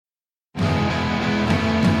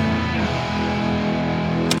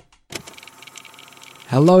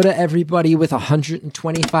Hello to everybody with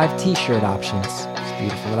 125 t-shirt options. It's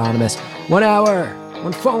Beautiful Anonymous. 1 hour,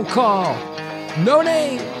 1 phone call, no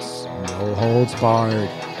names, no holds barred.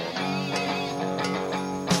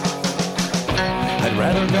 I'd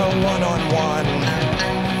rather go one-on-one.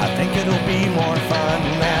 I think it'll be more fun,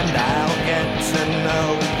 and I'll get to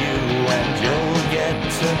know you, and you'll get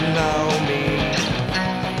to know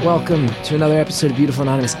me. Welcome to another episode of Beautiful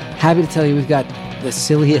Anonymous. Happy to tell you we've got the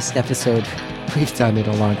silliest episode we've done in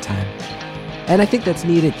a long time. And I think that's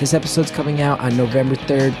needed. This episode's coming out on November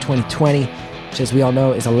 3rd, 2020, which, as we all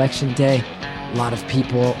know, is Election Day. A lot of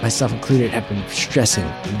people, myself included, have been stressing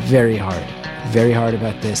very hard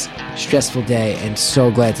about this stressful day, and so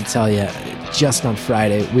glad to tell you, just on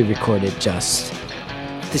Friday, we recorded this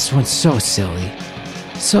one's so silly,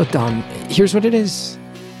 so dumb. Here's what it is.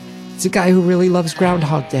 It's a guy who really loves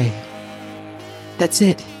Groundhog Day. That's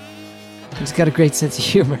it. He's got a great sense of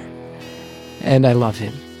humor. And I love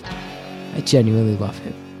him. I genuinely love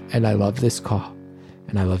him. And I love this call.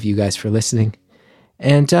 And I love you guys for listening.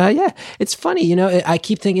 And yeah, it's funny, I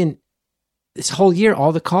keep thinking this whole year,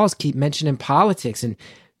 all the calls keep mentioning politics. And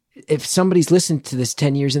if somebody's listened to this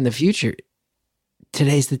 10 years in the future,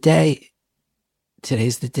 today's the day.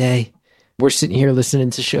 Today's the day. We're sitting here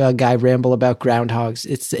listening to a guy ramble about groundhogs.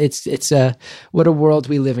 It's what a world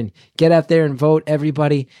we live in. Get out there and vote,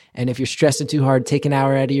 everybody. And if you're stressing too hard, take an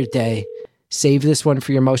hour out of your day. Save this one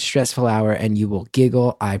for your most stressful hour, and you will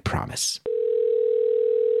giggle, I promise.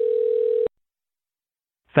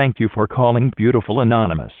 Thank you for calling Beautiful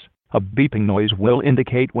Anonymous. A beeping noise will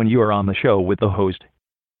indicate when you are on the show with the host.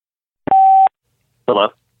 Hello.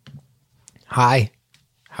 Hi.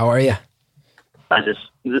 How are you?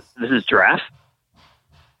 This is Giraffe.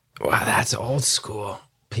 Wow, that's old school.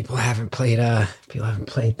 People haven't played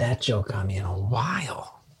that joke on me in a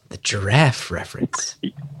while. The giraffe reference.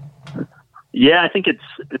 Yeah, I think it's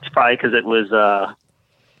probably because it was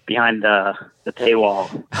behind the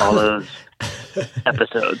paywall. All those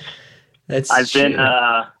episodes. I've been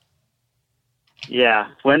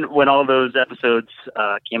when all those episodes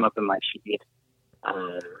came up in my feed,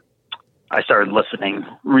 I started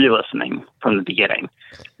re-listening from the beginning.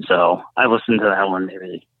 So I listened to that one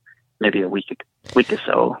maybe a week or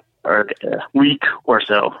so. Or a week or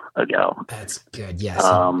so ago. That's good, yes.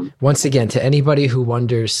 Once again, to anybody who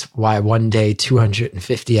wonders why one day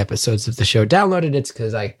 250 episodes of the show downloaded, it's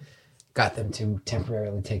because I got them to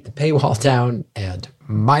temporarily take the paywall down, and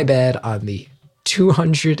my bad on the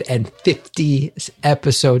 250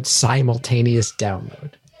 episode simultaneous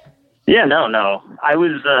download. Yeah, no. I've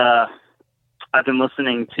been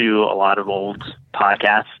listening to a lot of old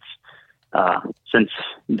podcasts since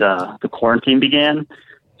the quarantine began.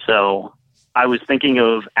 So I was thinking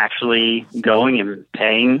of actually going and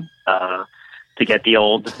paying to get the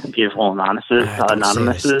old Beautiful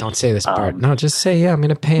Anonymous. Don't say this part. No, just say, yeah, I'm going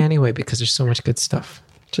to pay anyway because there's so much good stuff.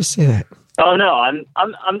 Just say that. Oh no, I'm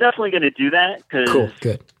definitely going to do that because cool,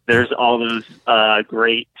 good. There's all those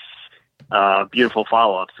great, beautiful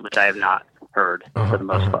follow-ups which I have not heard for the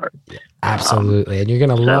most part. Absolutely, and you're going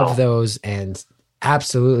to love those. And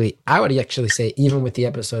absolutely, I would actually say even with the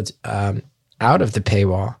episodes out of the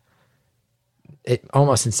paywall, it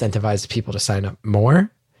almost incentivizes people to sign up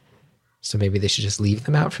more. So maybe they should just leave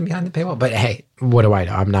them out from behind the paywall. But hey, what do I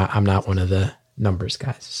know? I'm not one of the numbers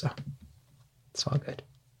guys, so it's all good.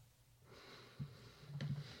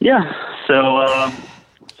 Yeah. So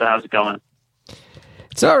how's it going?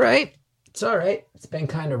 It's all right. It's been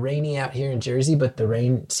kind of rainy out here in Jersey, but the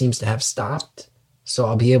rain seems to have stopped. So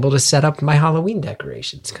I'll be able to set up my Halloween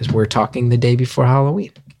decorations because we're talking the day before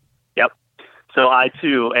Halloween. Yep. So I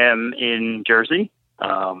too am in Jersey.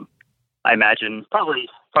 I imagine probably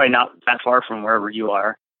not that far from wherever you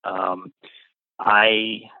are.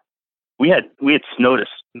 We had snow this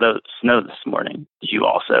morning. Did you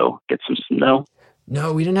also get some snow?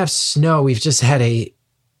 No, we didn't have snow. We've just had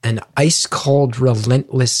an ice cold,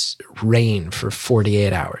 relentless rain for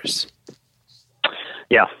 48 hours.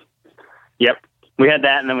 Yeah. Yep. We had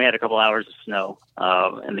that, and then we had a couple hours of snow,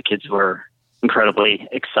 and the kids were incredibly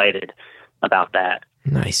excited about that.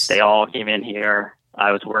 Nice. They all came in here.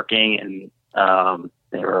 I was working, and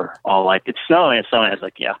they were all like, "It's snowing! It's snowing!" I was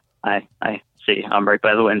like, "Yeah, I see. I'm right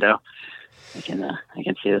by the window. I can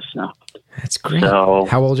see the snow." That's great. So,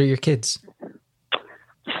 how old are your kids?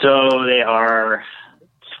 So they are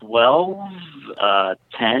 12,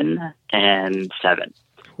 10, and 7.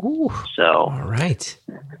 Ooh. So all right.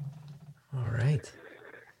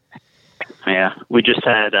 Yeah, we just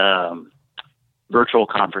had virtual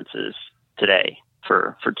conferences today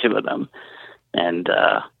for 2 of them, and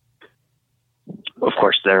of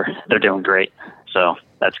course they're doing great. So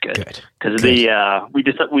That's good. Because Good.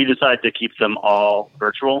 we decided to keep them all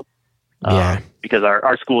virtual. Because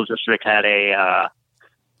our school district had a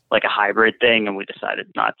hybrid thing, and we decided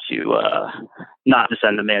not to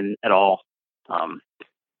send them in at all.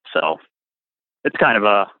 So it's kind of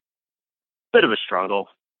a bit of a struggle.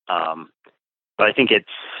 But I think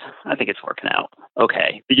it's working out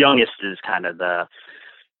okay. The youngest is kind of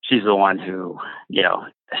she's the one who,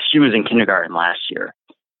 she was in kindergarten last year.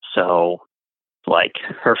 So like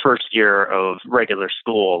her first year of regular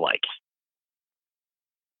school, like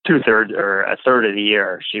 2/3 or a third of the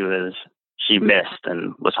year she missed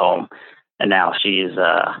and was home. And now she's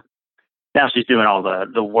doing all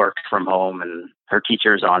the work from home, and her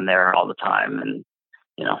teacher's on there all the time. And,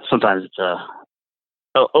 sometimes it's a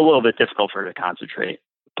little bit difficult for her to concentrate,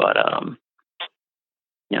 but,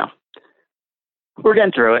 we're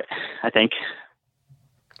getting through it, I think.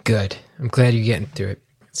 Good. I'm glad you're getting through it.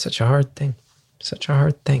 It's such a hard thing.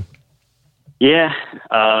 Yeah.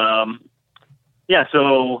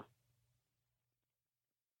 So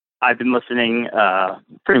I've been listening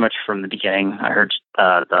pretty much from the beginning. I heard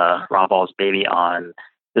the Ron Ball's Baby on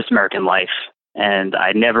This American Life, and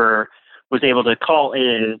I never was able to call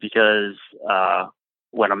in because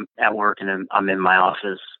when I'm at work and I'm in my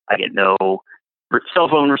office, I get no cell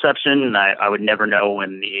phone reception, and I would never know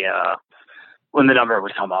when the number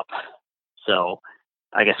would come up. So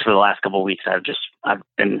I guess for the last couple of weeks, I've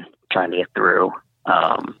been trying to get through.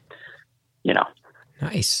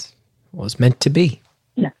 Nice. Well, it's meant to be.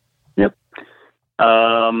 Yeah. Yep.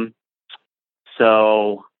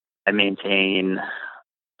 So I maintain,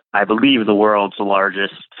 I believe, the world's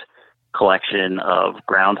largest collection of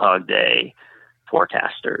Groundhog Day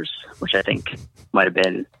forecasters, which I think might have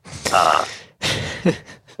been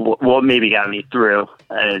what maybe got me through.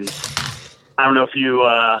 And I don't know if you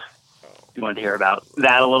wanted to hear about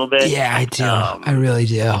that a little bit. Yeah, I do. I really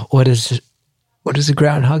do. What is a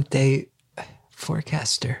Groundhog Day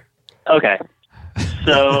forecaster? Okay.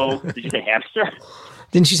 So, did you say hamster?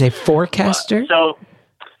 Didn't you say forecaster?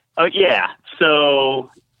 Yeah. So,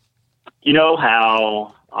 you know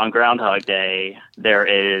how on Groundhog Day there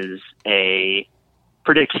is a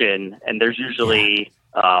prediction, and there's usually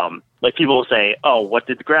like people will say, "Oh, what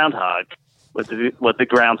did the groundhog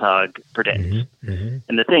predict?" Mm-hmm.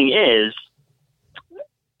 And the thing is,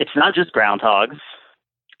 it's not just groundhogs.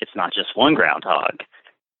 It's not just one groundhog.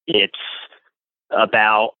 It's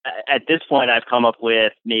about, at this point, I've come up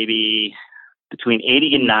with maybe between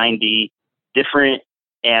 80 and 90 different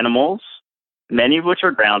animals, many of which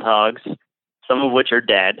are groundhogs, some of which are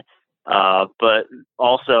dead, but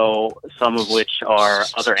also some of which are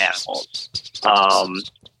other animals.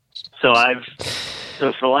 So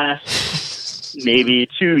for the last maybe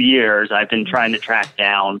 2 years, I've been trying to track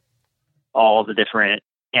down all the different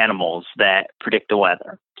animals that predict the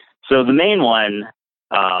weather. So the main one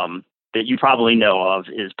that you probably know of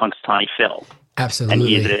is Punxsutawney Phil. Absolutely. And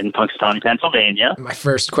he's in Punxsutawney, Pennsylvania. My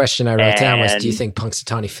first question I wrote down was, do you think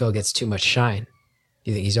Punxsutawney Phil gets too much shine?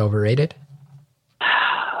 Do you think he's overrated?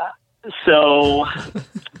 So,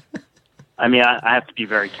 I mean, I have to be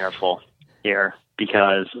very careful here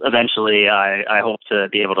because eventually I hope to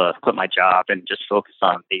be able to quit my job and just focus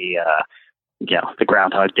on the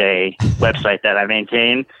Groundhog Day website that I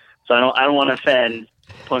maintain. So I don't want to offend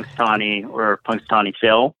Punxsutawney or Punxsutawney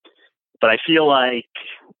Phil, but I feel like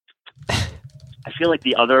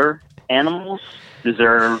the other animals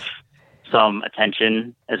deserve some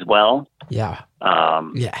attention as well. Yeah.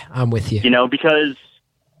 I'm with you.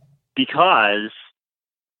 Because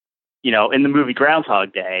in the movie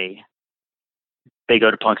Groundhog Day, they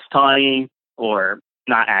go to Punxsutawney, or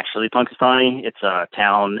not actually Punxsutawney. It's a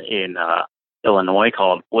town in Illinois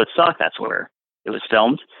called Woodstock. That's where it was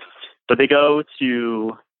filmed. But in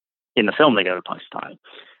the film, they go to Punxsutawney.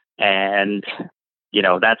 And,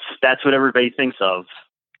 that's what everybody thinks of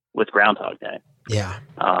with Groundhog Day. Yeah.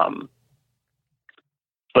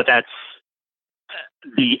 But that's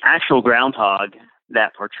the actual groundhog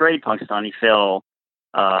that portrayed Punxsutawney Phil.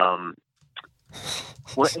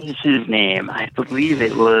 What is his name? I believe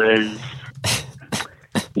it was...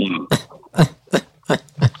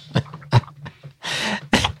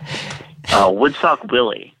 Woodstock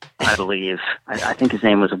Willie, I believe. I think his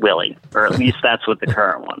name was Willie, or at least that's what the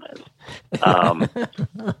current one is.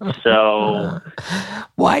 So...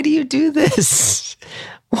 Why do you do this?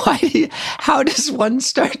 How does one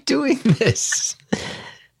start doing this?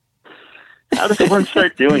 How does one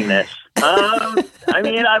start doing this? I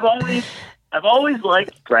mean, I've always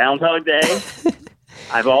liked Groundhog Day.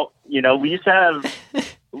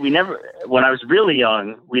 when I was really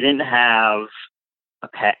young, we didn't have a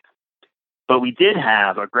pet, but we did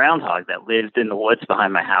have a groundhog that lived in the woods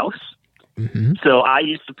behind my house. Mm-hmm. So I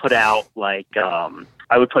used to put out I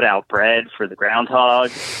would put out bread for the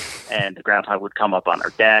groundhog, and the groundhog would come up on our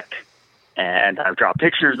deck, and I would draw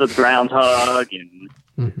pictures of the groundhog, and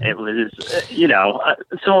it was,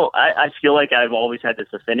 so I feel like I've always had this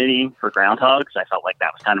affinity for groundhogs. I felt like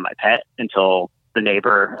that was kind of my pet until a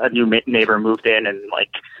new neighbor moved in and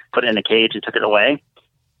put it in a cage and took it away,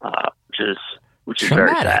 which is very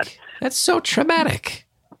sad. That's so traumatic.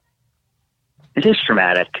 It is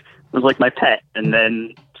traumatic. It was like my pet, and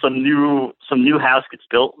then some new house gets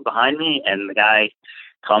built behind me, and the guy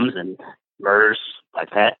comes and murders my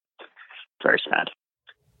pet. It's very sad.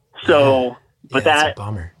 So, but that's a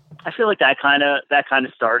bummer. I feel like that kind of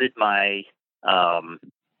started my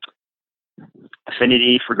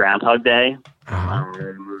affinity for Groundhog Day, and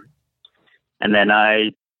then I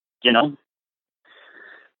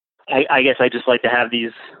guess I just like to have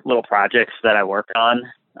these little projects that I work on.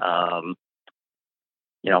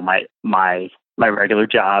 My regular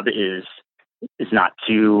job is not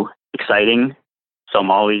too exciting, so I'm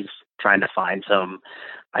always trying to find some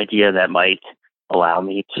idea that might allow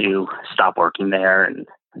me to stop working there. And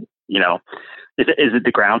is it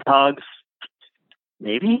the groundhogs?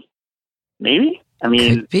 Maybe. I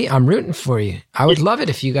mean, could be. I'm rooting for you. I would love it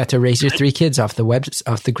if you got to raise your 3 kids off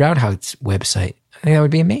the Groundhog's website. I think that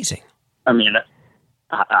would be amazing. I mean,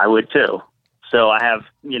 I would too. So I have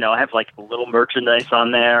like a little merchandise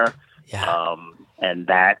on there. Yeah.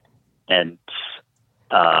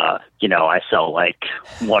 I sell like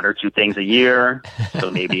 1 or 2 things a year. So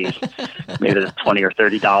maybe there's $20 or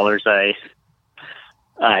 $30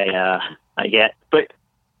 I get. But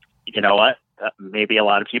you know what? Maybe a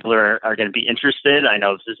lot of people are going to be interested. I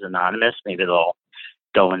know this is anonymous. Maybe they'll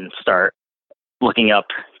go and start looking up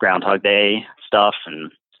Groundhog Day stuff and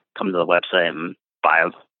come to the website and buy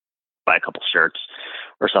a couple shirts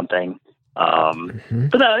or something.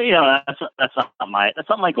 But that's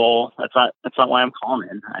not my goal. That's not why I'm calling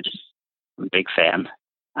in. I'm a big fan.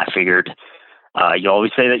 I figured you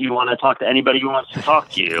always say that you want to talk to anybody who wants to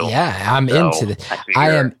talk to you. Yeah, I'm into this.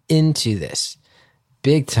 I am into this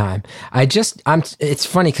big time. It's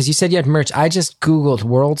funny because you said you had merch. I just Googled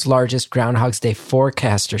world's largest Groundhog's Day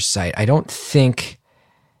forecaster site. I don't think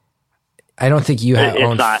you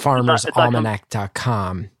own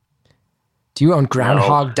farmersalmanac.com. Do you own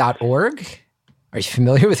groundhog.org? Are you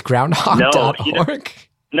familiar with groundhog.org?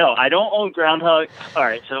 No, I don't own Groundhog. All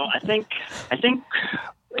right, so I think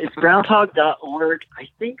it's groundhog.org. I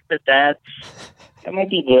think that might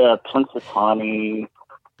be the Punxsutawney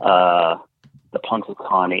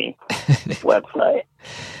website.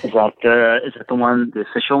 Is that the one, the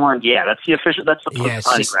official one? Yeah, that's the official. That's the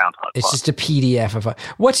Punxsutawney Groundhog. It's just a PDF of.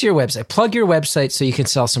 What's your website? Plug your website so you can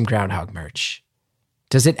sell some Groundhog merch.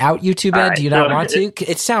 Does it out you too bad? Right, do you not want to?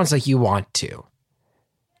 It sounds like you want to.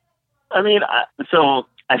 I mean, I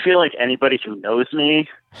feel like anybody who knows me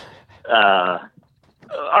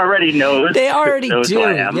already knows. They already knows do.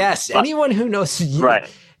 Yes, anyone who knows you,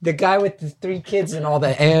 right? The guy with the 3 kids and all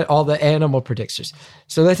the animal predictors.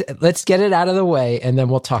 So let's get it out of the way, and then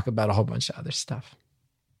we'll talk about a whole bunch of other stuff.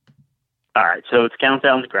 All right. So it's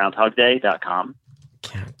countdown to groundhogday.com.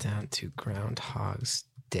 Countdown to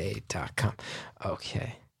groundhogsday.com.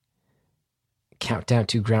 Okay. Countdown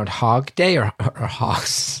to Groundhog Day or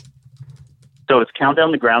hogs? So it's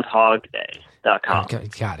countdown to groundhogday.com. Okay,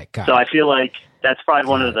 got it. So I feel like that's probably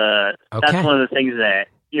one of the things that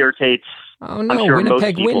irritates. Oh no, sure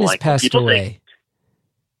Winnipeg Win has passed away.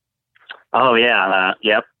 Oh yeah,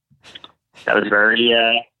 yep. That was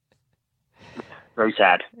very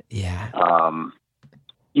sad. Yeah.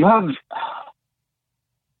 You have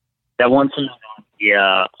that one song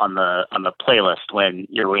on the playlist when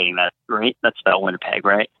you're waiting. That right? That's about Winnipeg,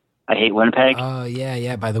 right? I hate Winnipeg. Oh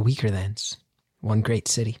yeah, by the Weakerthans. One great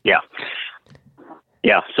city. Yeah.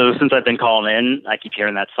 Yeah, so since I've been calling in, I keep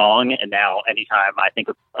hearing that song, and now anytime I think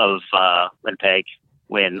of Winnipeg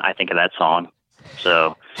Win, I think of that song.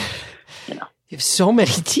 So, You have so many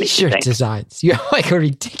T-shirt designs. You have like a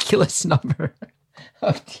ridiculous number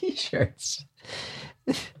of T-shirts.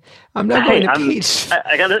 I'm not going to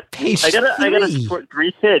page. I gotta support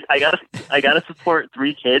 3 kids. I gotta support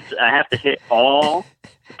 3 kids. I have to hit all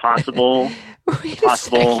possible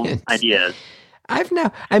ideas.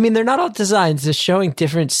 They're not all designs. They're showing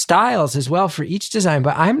different styles as well for each design,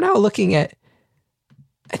 but I'm now looking at,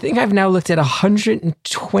 I think I've now looked at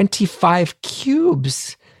 125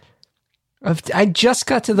 cubes. I just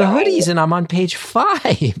got to the hoodies and I'm on page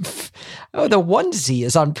 5. Oh, the onesie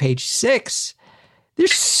is on page 6.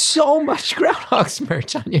 There's so much Groundhogs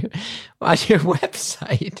merch on your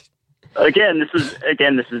website. Again, this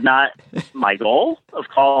is not my goal of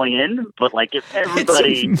calling in, but like if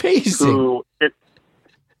everybody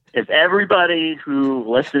if everybody who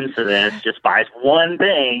listens to this just buys one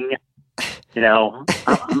thing, you know,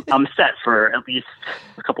 I'm set for at least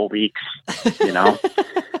a couple weeks, you know.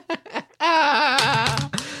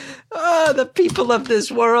 Oh, the people of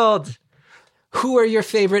this world. Who are your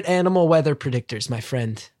favorite animal weather predictors, my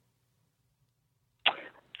friend?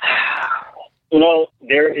 You know,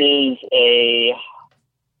 there is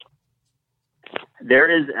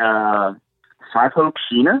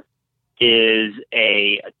Cyphoxena is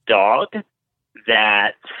a dog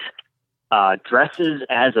that dresses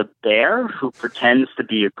as a bear who pretends to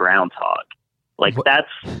be a groundhog. Like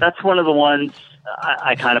that's one of the ones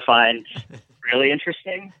I kind of find really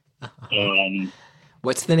interesting.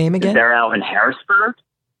 What's the name again? They're out in Harrisburg.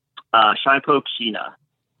 Cyphoxena.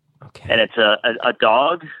 Okay. And it's a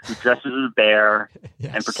dog who dresses as a bear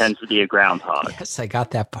and pretends to be a groundhog. Yes, I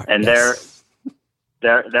got that part. And yes.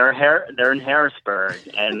 they're in Harrisburg,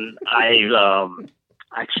 and I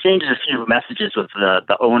exchanged a few messages with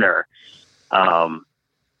the owner, and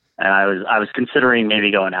I was considering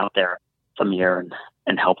maybe going out there some year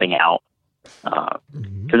and helping out,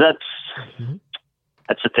 because that's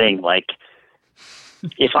the thing. Like,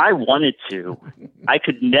 if I wanted to, I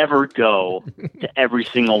could never go to every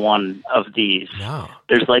single one of these. No.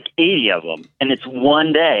 There's like 80 of them, and it's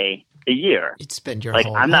one day a year. You'd spend your like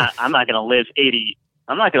whole I'm life. not going to live 80.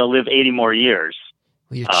 I'm not going to live 80 more years.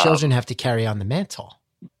 Well, your children have to carry on the mantle.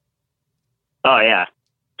 Oh yeah,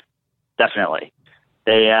 definitely.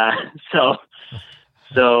 They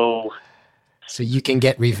So you can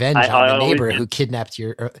get revenge on the neighbor who kidnapped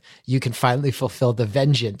you can finally fulfill the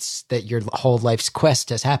vengeance that your whole life's quest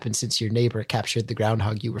has happened since your neighbor captured the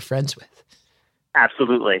groundhog you were friends with.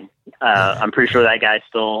 Absolutely. I'm pretty sure that guy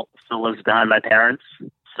still lives behind my parents.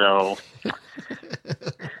 So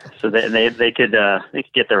they could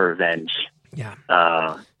get their revenge. Yeah.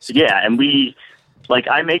 And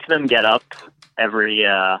I make them get up every,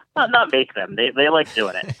 not make them, they like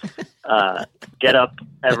doing it. Get up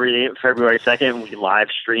every February 2nd. We live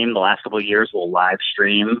stream the last couple of years. We'll live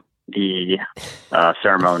stream the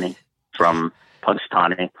ceremony from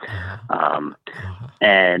Clucksatony.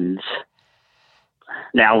 And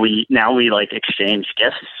now we like exchange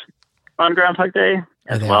gifts on Groundhog Day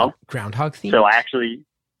as well. Groundhog theme. So actually,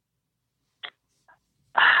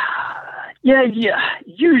 yeah,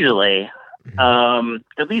 usually,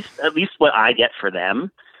 at least what I get for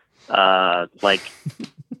them, like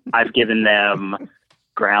I've given them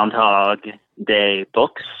Groundhog Day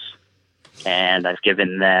books, and I've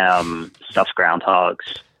given them stuffed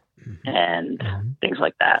groundhogs and things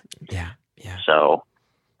like that. Yeah. So,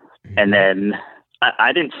 and then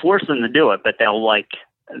I didn't force them to do it, but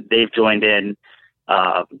they've joined in.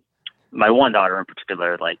 My one daughter in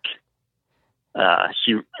particular,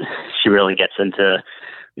 she really gets into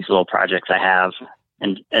these little projects I have,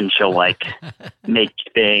 and she'll make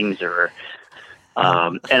things or,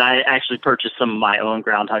 and I actually purchased some of my own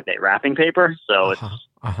Groundhog Day wrapping paper, so it's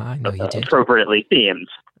I know you did. appropriately themed.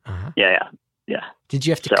 Yeah. Did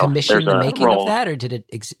you have to commission the making of that, or did it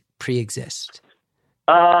pre-exist?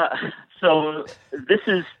 So this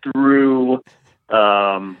is through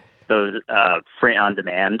the print on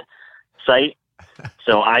demand site.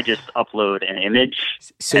 So I just upload an image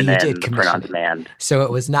and then print on demand. So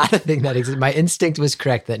it was not a thing that existed. My instinct was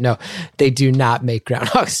correct that no, they do not make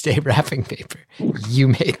Groundhog Day wrapping paper. You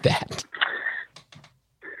made that.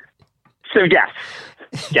 So yes.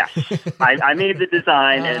 I made the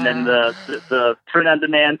design, and then the print on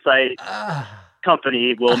demand site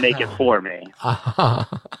company will make it for me. I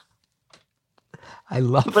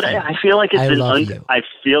love But I feel like it's I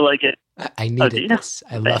feel like it. I needed this.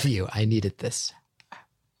 I love you. I needed this.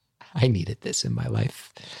 I needed this in my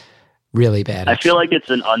life really bad. I feel like it's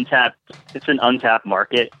an untapped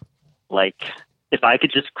market. Like, if I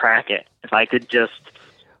could just crack it, if I could just,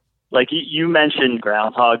 like you mentioned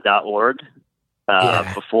groundhog.org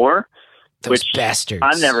before, those which bastards.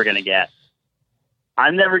 I'm never going to get.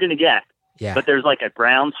 Yeah. But there's like a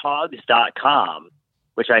groundhogs.com,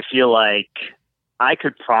 which I feel like I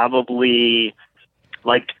could probably,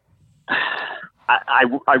 like,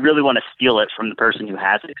 I really want to steal it from the person who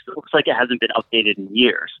has it, because it looks like it hasn't been updated in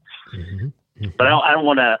years. But I don't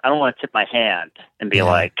want to tip my hand and be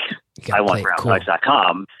like, I want groundhogs.com.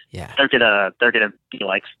 Cool. Yeah. They're gonna be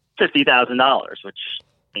like $50,000, which,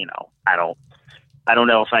 I don't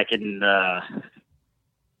know if I can. I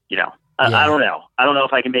don't know. I don't know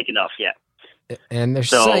if I can make enough yet. And their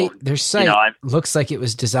site looks like it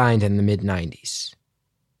was designed in the mid-90s.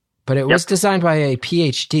 But it was designed by a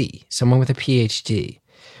PhD, someone with a PhD,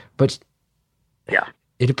 But yeah,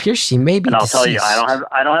 it appears she may be and I'll deceased. tell you,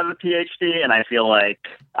 I don't have a PhD, and I feel like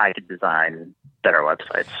I could design better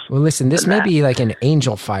websites. Well, listen, this may that. be like an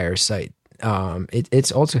Angel Fire site.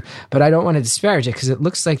 It's also, but I don't want to disparage it because it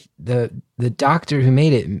looks like the doctor who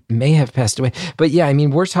made it may have passed away. But yeah, I mean,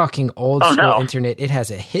 we're talking old school internet. It has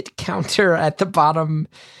a hit counter at the bottom.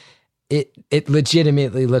 It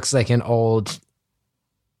legitimately looks like an old,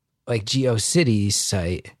 like GeoCities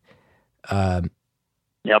site.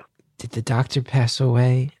 Yep. Did the doctor pass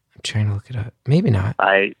away? I'm trying to look it up. Maybe not.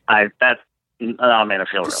 Oh man, I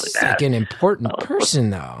feel This really is bad. like an important person,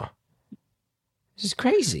 though. This is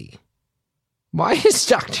crazy. Why is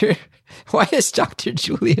Dr.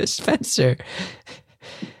 Julia Spencer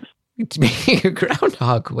making a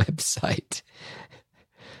Groundhog website?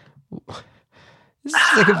 This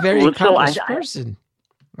is like a very accomplished person.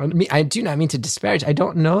 I do not mean to disparage. I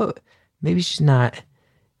don't know. Maybe she's not.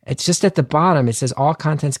 It's just at the bottom. It says all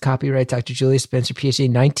contents copyright Dr. Julia Spencer,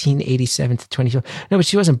 PhD, 1987 to 2012. No, but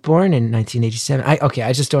she wasn't born in 1987.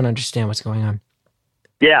 I just don't understand what's going on.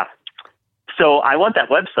 Yeah. So I want that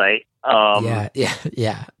website.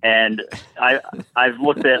 Yeah. And I've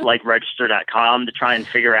looked at like register.com to try and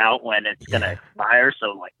figure out when it's going to expire.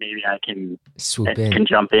 So like maybe I can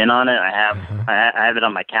jump in on it. I have it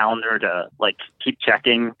on my calendar to like keep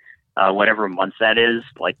checking whatever month that is,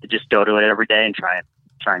 like to just go to it every day and try and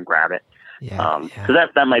grab it. So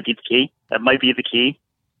that might be the key. That might be the key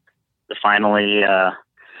to finally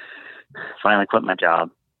quit my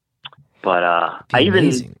job. But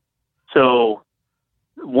so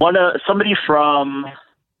somebody from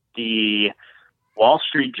the Wall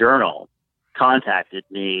Street Journal contacted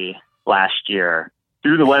me last year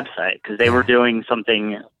through the website because they were doing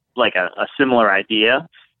something like a similar idea.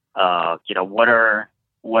 What are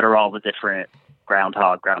all the different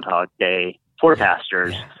Groundhog Day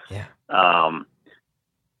forecasters?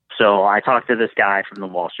 So I talked to this guy from the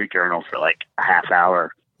Wall Street Journal for like a half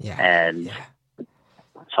hour, and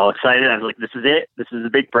so excited. I was like, "This is it. This is a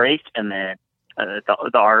big break." And then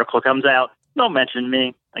the article comes out. Don't mention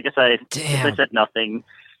me. I guess I said nothing.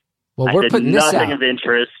 Well, we're putting this out. Of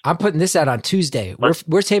interest. I'm putting this out on Tuesday.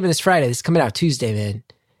 We're taping this Friday. This is coming out Tuesday, man.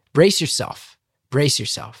 Brace yourself.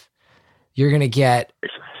 You're going to get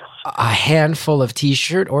a handful of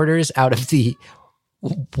T-shirt orders out of the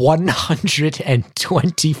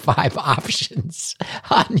 125 options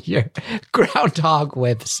on your Groundhog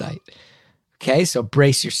website. Okay, so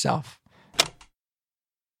brace yourself.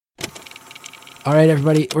 All right,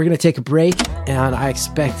 everybody, we're going to take a break, and I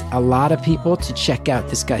expect a lot of people to check out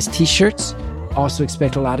this guy's T-shirts. Also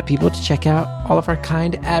expect a lot of people to check out all of our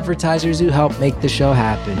kind advertisers who help make the show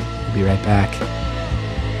happen. We'll be right back.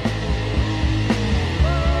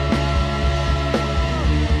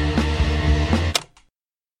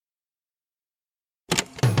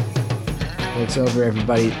 It's over,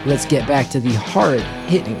 everybody. Let's get back to the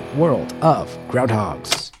hard-hitting world of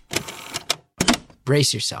groundhogs.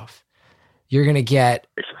 Brace yourself. You're going to get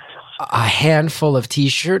a handful of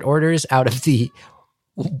T-shirt orders out of the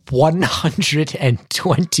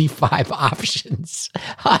 125 options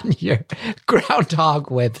on your Groundhog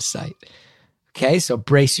website. Okay, so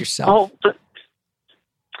brace yourself. Oh,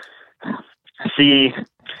 see,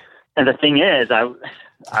 and the thing is, I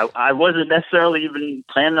wasn't necessarily even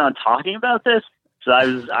planning on talking about this. So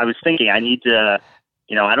I was thinking I need to,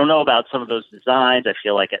 I don't know about some of those designs. I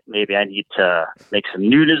feel like maybe I need to make some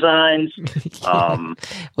new designs.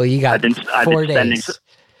 Well, you got 4 days.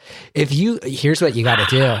 Here's what you got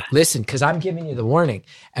to do. Listen, because I'm giving you the warning.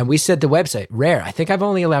 And we said the website, rare. I think I've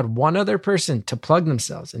only allowed one other person to plug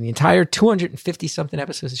themselves in the entire 250 something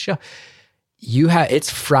episodes of the show.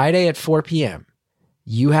 It's Friday at 4 p.m.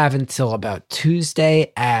 You have until about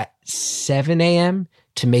Tuesday at 7 a.m.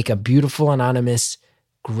 to make a beautiful anonymous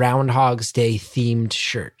Groundhog's Day themed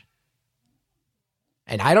shirt.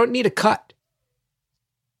 And I don't need a cut.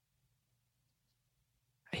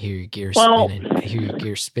 I hear your gears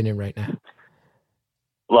spinning right now.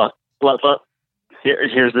 Look.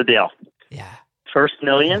 Here's the deal. Yeah. First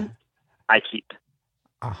million, I keep.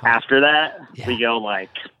 After that, we go like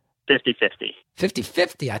 50-50.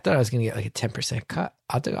 50-50? I thought I was going to get like a 10% cut.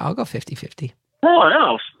 I'll go 50-50. Oh,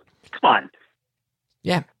 no. Come on.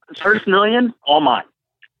 Yeah. First million, all mine.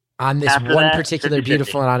 On this After one that, particular 50-50.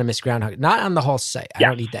 Beautiful Anonymous Groundhog. Not on the whole site. I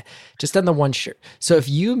don't need that. Just on the one shirt. So if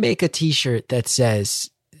you make a T-shirt that says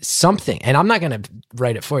something, and I'm not going to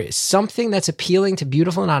write it for you, something that's appealing to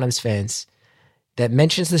Beautiful Anonymous fans that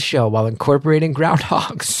mentions the show while incorporating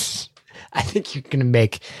groundhogs, I think you're going to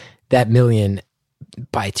make that million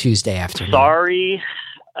by Tuesday afternoon. Sorry.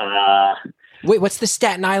 Wait, what's the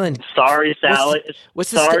Staten Island? Sorry, Sally.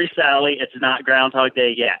 Sorry, Sally. It's not Groundhog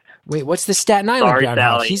Day yet. Wait, what's the Staten Island Sorry,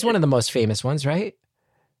 Groundhog? Sally. He's one of the most famous ones, right?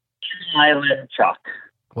 Island Chuck.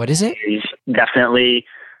 What is it? He's definitely,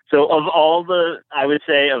 so of all the, I would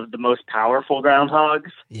say, of the most powerful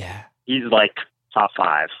groundhogs, Yeah. he's like top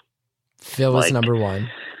 5. Phil is number 1.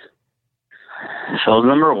 Phil's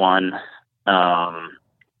number 1.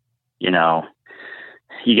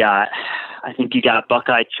 I think you got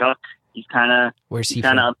Buckeye Chuck. He's kind of, Where's he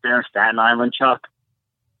kind from? of up there, Staten Island Chuck.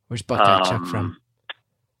 Where's Buckeye Chuck from?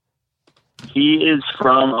 He is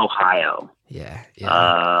from Ohio. Yeah.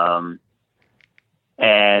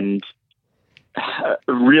 And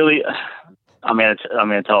really, I'm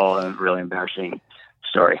gonna tell a really embarrassing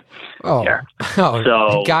story. Oh, here.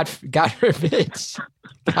 So God forbid.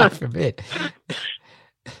 God forbid.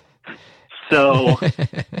 So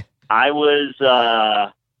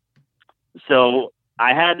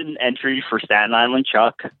I had an entry for Staten Island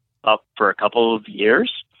Chuck up for a couple of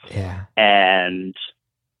years. Yeah. And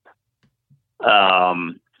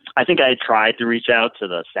I think I had tried to reach out to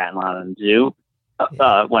the Staten Island Zoo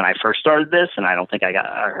when I first started this, and I don't think I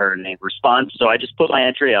heard any response. So I just put my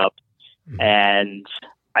entry up, and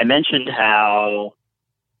I mentioned how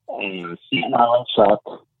Staten Island Chuck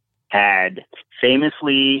had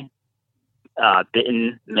famously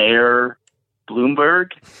bitten Mayor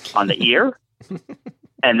Bloomberg on the ear.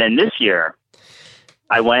 And then this year,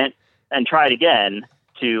 I went and tried again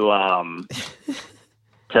to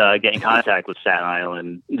get in contact with Staten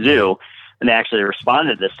Island Zoo, and they actually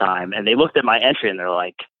responded this time. And they looked at my entry and they're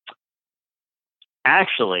like,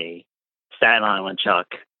 "Actually, Staten Island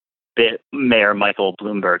Chuck bit Mayor Michael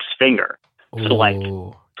Bloomberg's finger." Ooh. So like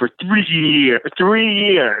for 3 years.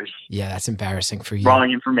 Yeah, that's embarrassing for you.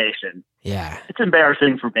 Wrong information. Yeah, it's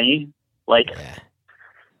embarrassing for me. Like, yeah.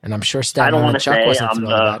 And I'm sure Staten Island Chuck wasn't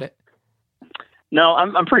thrilled about it. No,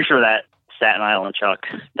 I'm pretty sure that Staten Island Chuck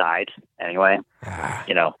died anyway.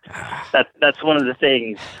 That's one of the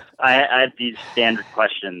things. I had these standard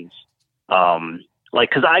questions,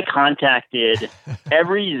 because I contacted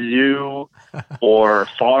every zoo or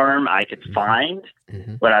farm I could find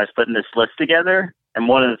when I was putting this list together. And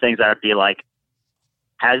one of the things I would be like,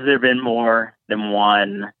 has there been more than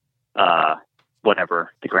one,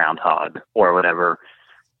 whatever, the groundhog or whatever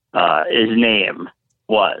his name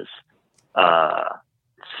was?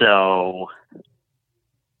 So,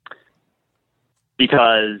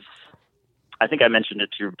 because I think I mentioned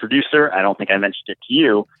it to your producer, I don't think I mentioned it to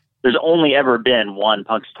you. There's only ever been one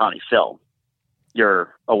Punxsutawney Phil.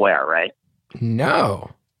 You're aware, right? No.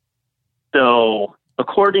 So,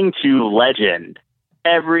 according to legend,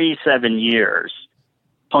 every 7 years,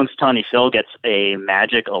 Punxsutawney Phil gets a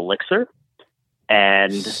magic elixir,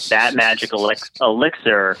 and that magic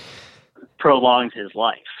elixir prolongs his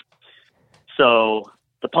life. So,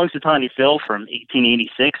 the Punxsutawney Phil from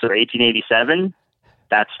 1886 or 1887,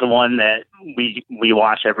 that's the one that we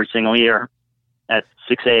watch every single year at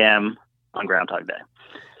 6 a.m. on Groundhog Day.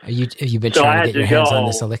 Have you been trying to get your hands on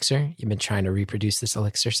this elixir? You've been trying to reproduce this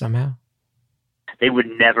elixir somehow? They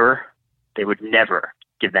would never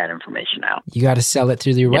give that information out. You got to sell it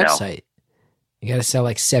through your website. You got to sell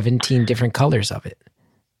like 17 different colors of it.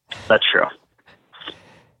 That's true.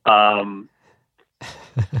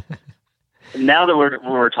 Now that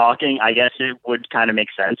we're talking, I guess it would kind of make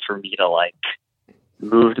sense for me to like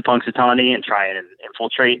move to Punxsutawney and try and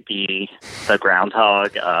infiltrate the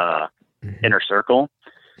groundhog inner circle.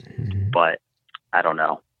 But I don't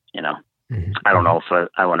know. I don't know if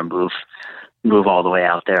I want to move all the way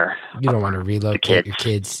out there. You don't want to relocate your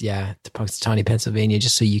kids, to Punxsutawney, Pennsylvania,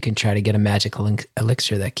 just so you can try to get a magical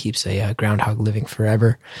elixir that keeps a groundhog living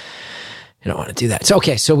forever. You don't want to do that. So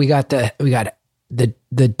okay, so we got the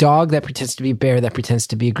dog that pretends to be a bear that pretends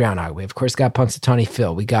to be a groundhog. We of course got Punxsutawney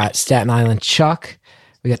Phil. We got Staten Island Chuck.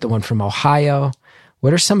 We got the one from Ohio.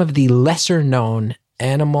 What are some of the lesser known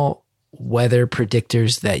animal weather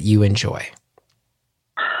predictors that you enjoy?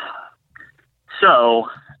 So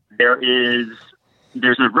there's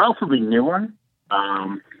a relatively new one.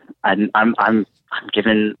 I'm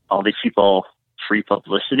giving all these people free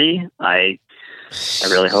publicity. I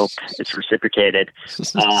really hope it's reciprocated.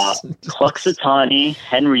 Clucksatony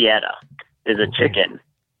Henrietta is a chicken.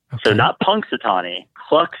 Okay. So not Punxsutawney,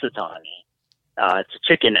 Clucksatony. It's a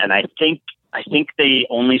chicken, and I think they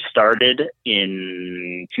only started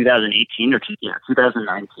in 2018 or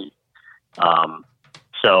 2019.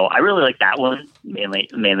 So I really like that one mainly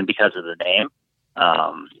because of the name.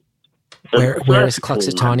 Where is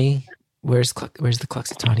Clucksatony? Where's the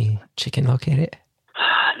Clucksatony chicken located?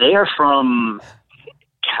 They are from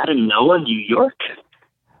Catanoa, New York.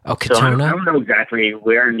 Oh, So I Katona? don't know exactly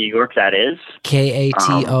where in New York that is.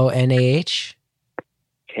 Katonah.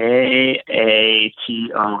 Katonah.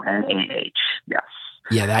 Yes.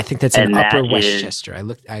 Yeah, I think that's in And Upper that Westchester.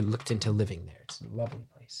 I looked into living there. It's a lovely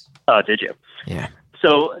place. Oh, did you? Yeah.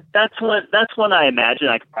 So that's when I imagine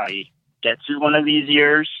I could probably get to one of these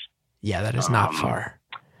years. Yeah, that is not far.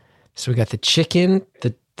 So we got the chicken,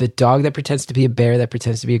 the dog that pretends to be a bear, that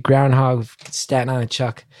pretends to be a groundhog, Staten Island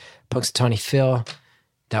Chuck, Punxsutawney Phil,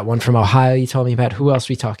 that one from Ohio you told me about. Who else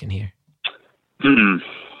are we talking here?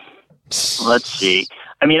 Let's see.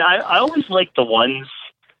 I mean, I always like the ones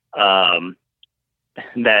that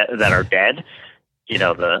are dead. You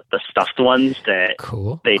know, the stuffed ones that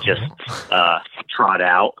they just trot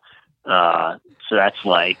out. So that's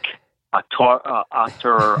like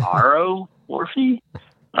Octoraro Orphe.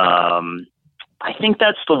 I think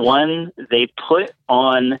that's the one they put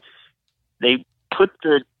on. They put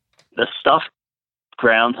the stuffed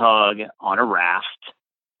groundhog on a raft,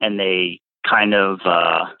 and they kind of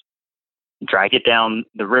drag it down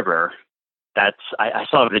the river. I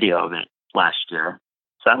saw a video of it last year.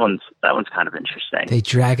 So that one's kind of interesting. They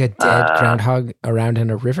drag a dead groundhog around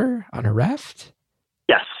in a river on a raft?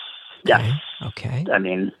 Yes. Okay. Yes. Okay. I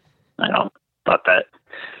mean, I thought that's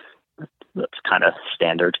kind of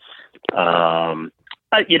standard. I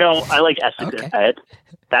like Essex Ed.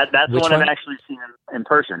 That's the one I've actually seen in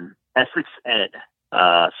person. Essex Ed.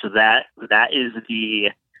 So that is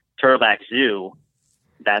the Turtleback Zoo.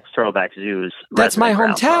 That's Turtleback Zoo's. That's my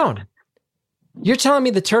hometown. You're telling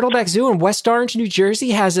me the Turtleback Zoo in West Orange, New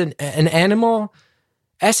Jersey has an animal?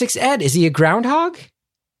 Essex Ed, is he a groundhog?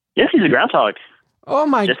 Yes, he's a groundhog. Oh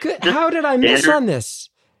my god! How did I miss on this?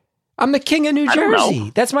 I'm the king of New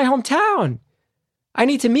Jersey. That's my hometown. I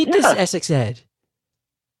need to meet this Essex Ed.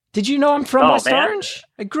 Did you know I'm from West Orange?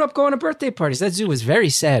 I grew up going to birthday parties. That zoo was very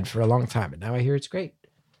sad for a long time, but now I hear it's great.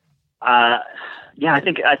 Yeah, I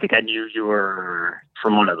think I knew you were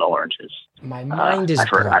from one of the oranges. My mind is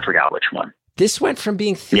blown. I forgot which one. This went from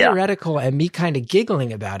being theoretical and me kind of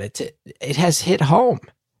giggling about it to it has hit home.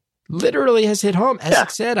 Literally has hit home.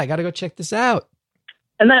 Essex Ed, I got to go check this out.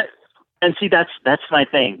 And see, that's my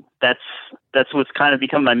thing. That's what's kind of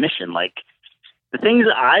become my mission. Like the things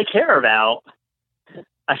I care about,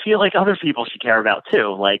 I feel like other people should care about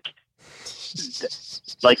too. Like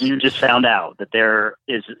you just found out that there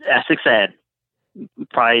is Essex Ed,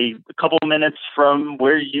 probably a couple of minutes from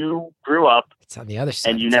where you grew up. It's on the other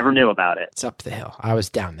side. And you never knew about it. It's up the hill. I was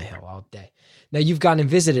down the hill all day. Now you've gone and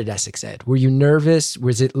visited Essex Ed. Were you nervous?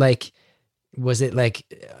 Was it like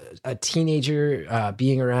a teenager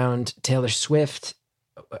being around Taylor Swift?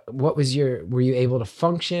 Were you able to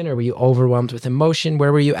function, or were you overwhelmed with emotion?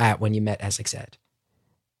 Where were you at when you met Essex Ed?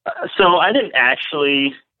 So I didn't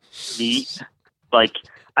actually meet,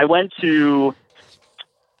 I went to,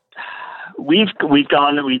 we've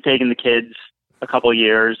taken the kids a couple of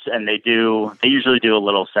years, and they usually do a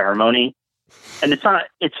little ceremony, and it's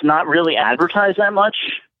not really advertised that much.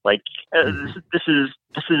 This is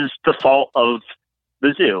the fault of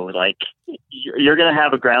the zoo. Like, you're going to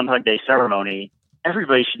have a Groundhog Day ceremony.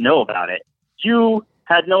 Everybody should know about it. You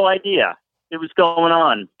had no idea it was going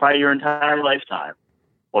on probably your entire lifetime,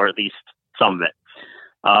 or at least some of it.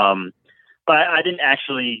 But I didn't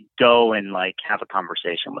actually go and have a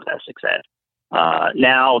conversation with Essex Ed.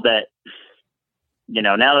 Now that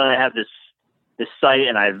I have this site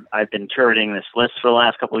and I've been curating this list for the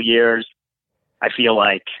last couple of years, I feel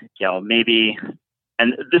like, maybe,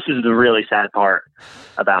 and this is the really sad part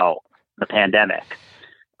about the pandemic.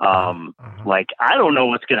 I don't know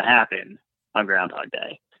what's going to happen on Groundhog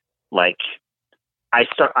Day.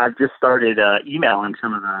 I've just started emailing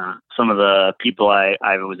some of the people I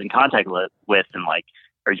was in contact with, and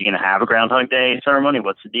are you going to have a Groundhog Day ceremony?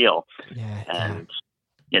 What's the deal? And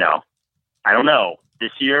I don't know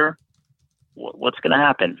this year what's going to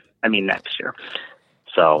happen. I mean, next year.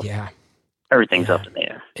 So everything's up in the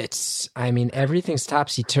air. Everything's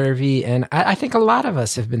topsy-turvy, and I think a lot of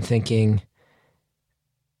us have been thinking,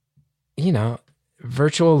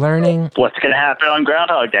 virtual learning. What's going to happen on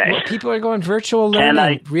Groundhog Day? Well, people are going virtual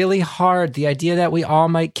learning really hard. The idea that we all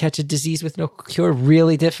might catch a disease with no cure,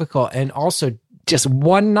 really difficult. And also just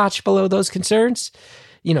one notch below those concerns,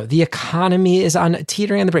 the economy is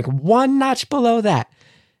teetering on the brink. One notch below that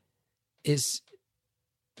is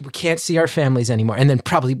we can't see our families anymore. And then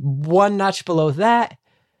probably one notch below that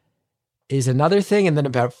is another thing. And then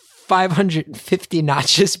about 550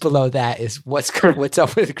 notches below that is what's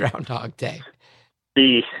up with Groundhog Day.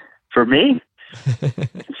 For me,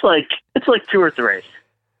 it's like 2 or 3. It's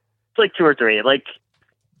like 2 or 3.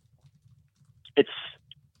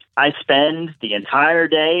 I spend the entire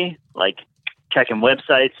day checking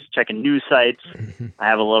websites, checking news sites. I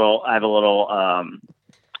have a little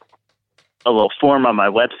form on my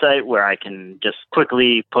website where I can just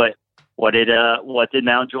quickly put what did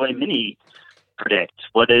Mountjoy Mini predict?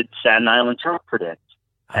 What did Staten Island Truck predict?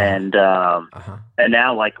 And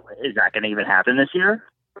now, like, is that going to even happen this year?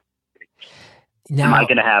 Now, am I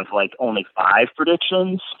going to have like only 5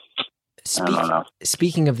 predictions? I don't know.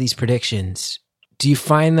 Speaking of these predictions, do you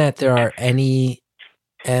find that there are any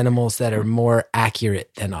animals that are more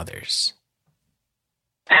accurate than others?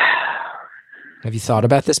 Have you thought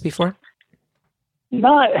about this before?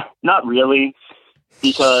 Not really,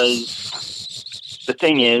 because the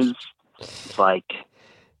thing is, like,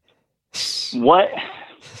 what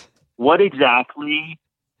exactly,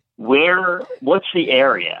 what's the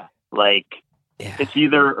area? Like, it's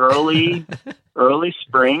either early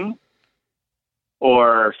spring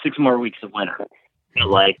or 6 more weeks of winter.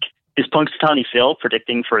 Like, is Punxsutawney Phil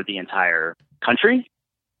predicting for the entire country,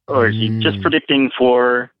 or is he just predicting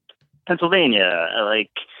for Pennsylvania?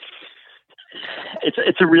 Like,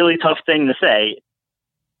 it's a really tough thing to say.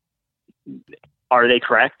 Are they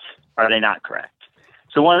correct? Are they not correct?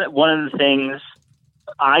 So one of the things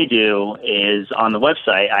I do is on the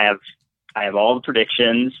website, I have all the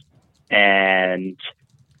predictions, and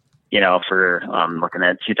I'm looking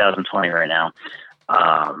at 2020 right now.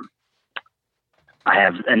 I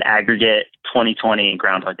have an aggregate 2020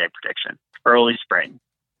 Groundhog Day prediction, early spring.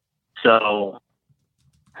 So,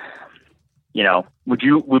 would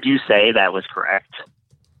you say that was correct?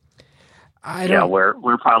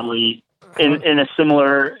 We're probably in a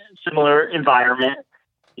similar environment.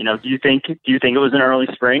 Do you think it was an early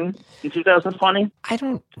spring in 2020? I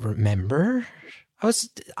don't remember. I was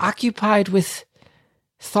occupied with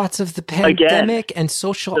thoughts of the pandemic and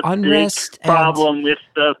social unrest. The problem with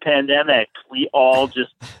the pandemic, we all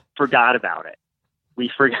just forgot about it.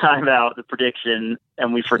 We forgot about the prediction,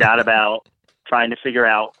 and we forgot about trying to figure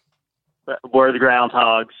out, were the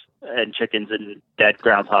groundhogs and chickens and dead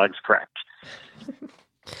groundhogs correct?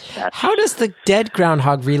 How does the dead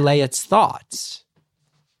groundhog relay its thoughts?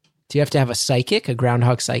 Do you have to have a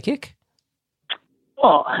groundhog psychic?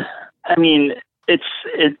 Well, I mean,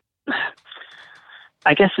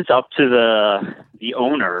 I guess it's up to the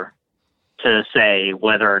owner to say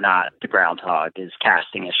whether or not the groundhog is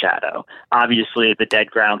casting a shadow. Obviously, the dead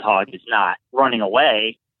groundhog is not running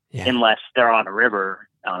away unless they're on a river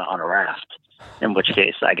on a raft, in which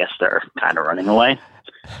case I guess they're kind of running away.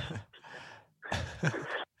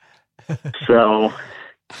 So,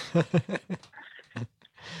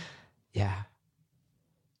 yeah.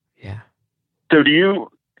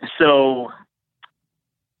 So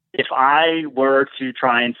if I were to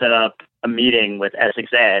try and set up a meeting with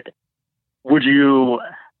Essex Ed, would you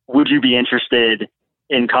be interested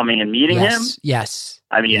in coming and meeting him? Yes.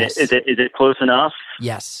 I mean, is it close enough?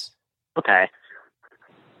 Yes. Okay.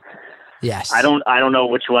 Yes. I don't know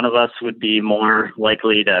which one of us would be more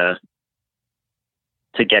likely to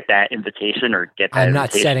get that invitation or get that I'm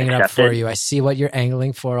not setting it up accepted. for you. I see what you're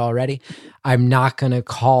angling for already. I'm not going to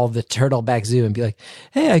call the Turtleback Zoo and be like,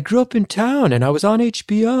 hey, I grew up in town and I was on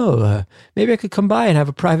HBO. Maybe I could come by and have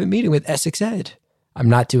a private meeting with Essex Ed. I'm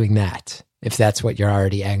not doing that, if that's what you're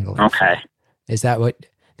already angling Okay. for. Is that what...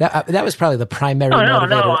 That was probably the primary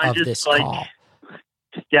motivator of this call.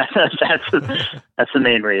 Yeah, that's the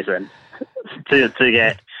main reason to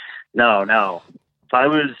get... No. If I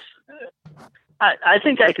was... I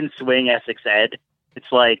think I can swing Essex Ed.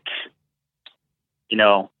 It's like,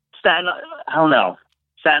 Staten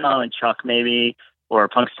Island Chuck maybe, or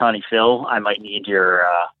Punxsutawney Phil. I might need your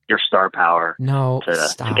star power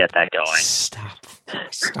to get that going.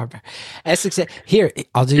 Stop. Essex Ed. Here,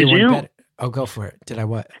 I'll do you one better. Oh, go for it. Did I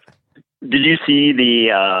what? Did you see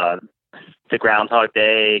the Groundhog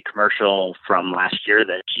Day commercial from last year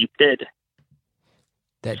that Jeep did?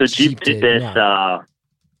 Jeep did this... No.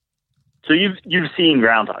 So you've seen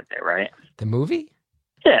Groundhog Day, right? The movie?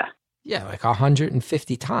 Yeah. Yeah, like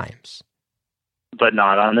 150 times. But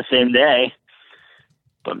not on the same day.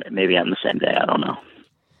 But maybe on the same day. I don't know.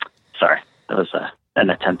 Sorry, that was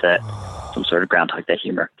an attempt at some sort of Groundhog Day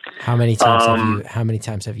humor. How many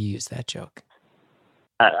times have you used that joke?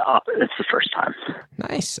 It's the first time.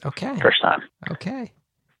 Nice. Okay. First time. Okay.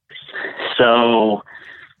 So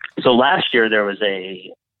last year there was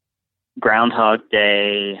a Groundhog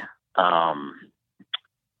Day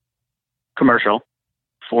commercial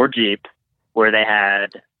for Jeep where they had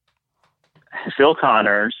Phil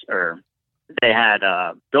Connors, or they had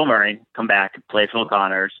Bill Murray come back and play Phil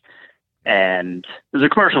Connors, and it was a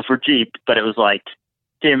commercial for Jeep, but it was like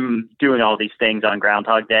him doing all these things on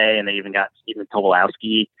Groundhog Day, and they even got Stephen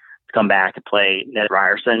Tobolowsky to come back and play Ned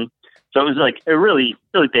Ryerson. So it was like a really,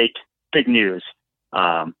 really big news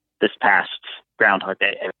this past Groundhog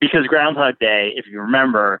Day. Because Groundhog Day, if you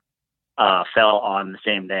remember, fell on the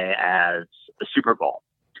same day as the Super Bowl.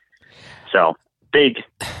 So big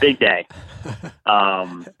day.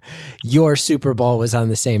 Your Super Bowl was on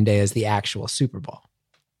the same day as the actual Super Bowl.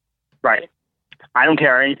 Right. I don't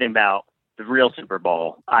care anything about the real Super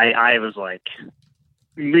Bowl. I was like,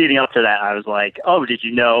 leading up to that, I was like, oh, did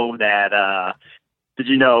you know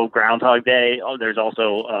Groundhog Day? Oh, there's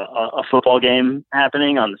also a football game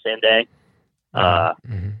happening on the same day.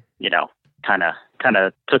 You know, kind of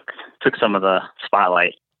took some of the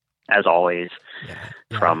spotlight, as always,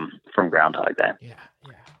 from Groundhog Day. Yeah.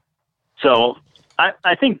 So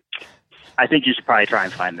I think you should probably try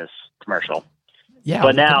and find this commercial. Yeah.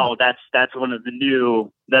 But now that's one of the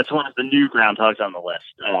new groundhogs on the list.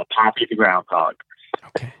 Poppy the Groundhog.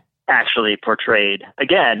 Okay. Actually portrayed,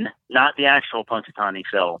 again, not the actual Punxsutawney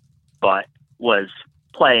Phil, but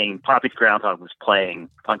Poppy the Groundhog was playing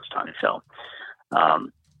Punxsutawney Phil.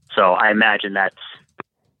 So I imagine that's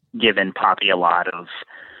given Poppy a lot of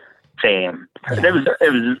fame. Yeah.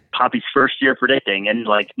 It was Poppy's first year predicting, and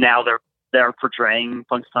like now they're portraying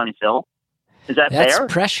Punxsutawney Phil. Is that That's fair?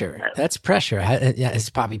 pressure. That's pressure.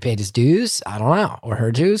 Has Poppy paid his dues? I don't know. Or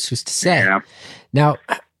her dues? Who's to say? Yeah. Now,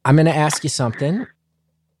 I'm going to ask you something.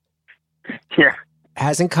 Yeah.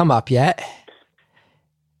 Hasn't come up yet.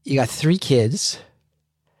 You got 3 kids.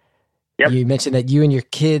 Yep. You mentioned that you and your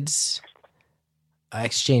kids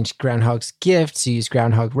exchanged Groundhog's gifts. You use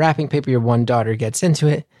Groundhog wrapping paper. Your one daughter gets into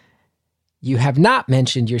it. You have not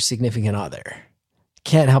mentioned your significant other.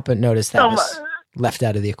 Can't help but notice that was left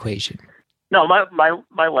out of the equation. No,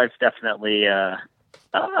 my wife's definitely. I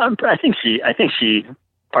think she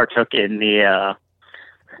partook in the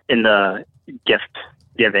gift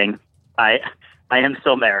giving. I am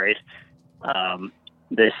still married.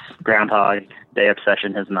 This Groundhog Day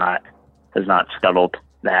obsession has not scuttled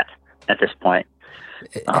that at this point.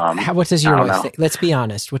 What does your wife think? Let's be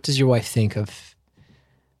honest. What does your wife think of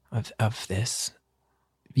this?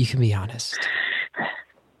 You can be honest.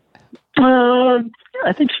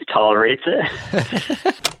 I think she tolerates it.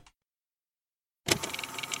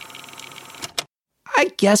 I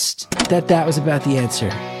guessed that was about the answer.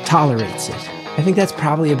 Tolerates it. I think that's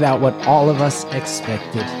probably about what all of us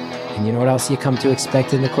expected. And you know what else you come to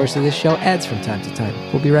expect in the course of this show? Ads from time to time.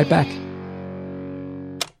 We'll be right back.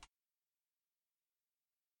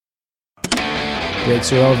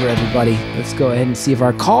 Breaks are over, everybody. Let's go ahead and see if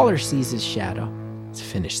our caller sees his shadow. Let's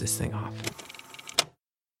finish this thing off.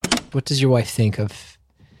 What does your wife think of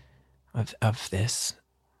this?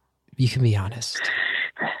 You can be honest.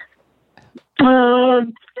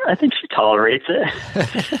 I think she tolerates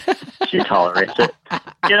it. She tolerates it.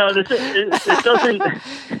 You know, this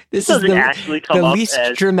doesn't actually come up as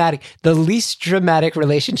the least dramatic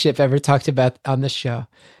relationship ever talked about on the show.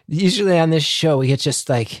 Usually on this show, we get just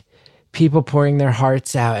like people pouring their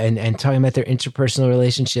hearts out and talking about their interpersonal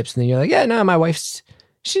relationships, and then you're like, yeah, no, my wife's.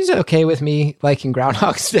 She's okay with me liking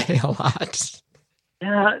Groundhog's Day a lot.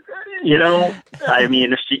 Yeah, you know, I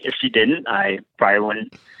mean, if she didn't, I probably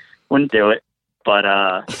wouldn't do it. But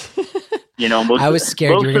you know, I was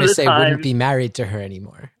scared you were going to say wouldn't be married to her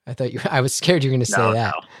anymore. I was scared you were going to say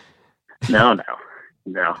that. No.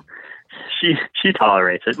 She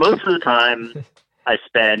tolerates it. Most of the time I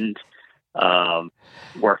spend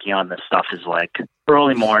working on this stuff is like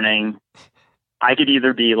early morning. I could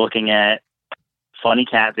either be looking at funny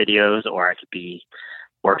cat videos, or I could be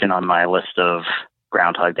working on my list of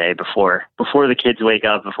Groundhog Day before the kids wake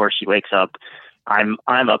up, before she wakes up. I'm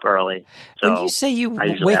up early. So when you say you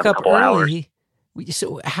wake up early,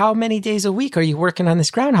 so how many days a week are you working on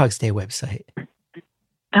this Groundhog's Day website?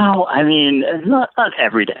 No, I mean, not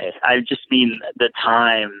every day. I just mean the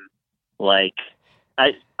time. Like,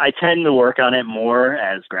 I tend to work on it more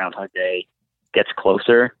as Groundhog Day gets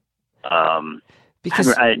closer. Because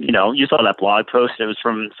you saw that blog post. It was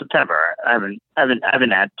from September. I haven't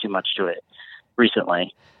added too much to it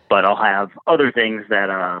recently, but I'll have other things that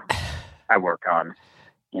I work on.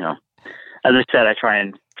 You know, as I said, I try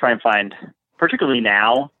and find, particularly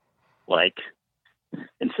now, like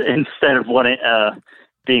instead of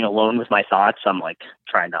being alone with my thoughts, I'm like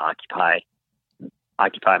trying to occupy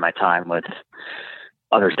my time with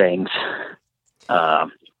other things,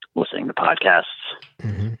 listening to podcasts,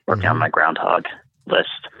 working on my Groundhog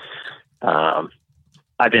list. I've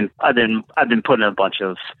been putting a bunch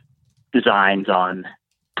of designs on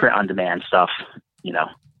print on demand stuff. You know,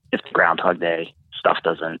 if the Groundhog Day stuff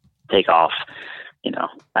doesn't take off, you know,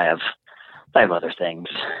 I have other things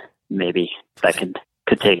maybe that could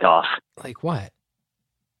take off. Like what?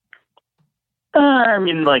 I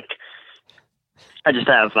mean, like I just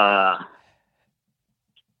have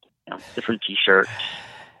different T-shirts.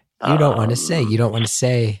 You don't want to say. You don't want to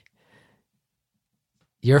say.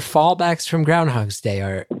 Your fallbacks from Groundhog's Day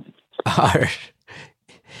are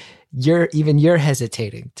you're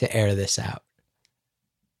hesitating to air this out.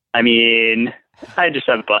 I mean, I just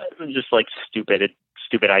have just like stupid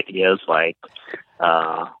ideas, like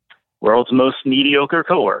world's most mediocre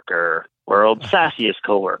coworker, world's sassiest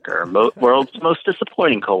coworker, world's most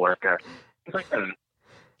disappointing coworker.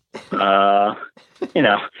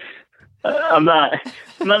 I'm not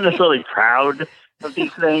necessarily proud of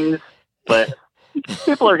these things, but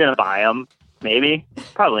people are going to buy them. Maybe,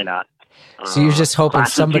 probably not. So you're just hoping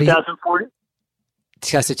somebody. 2040.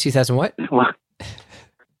 Class of 2000 what?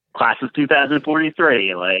 Class of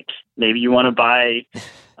 2043. Like maybe you want to buy.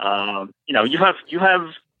 You have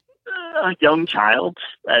a young child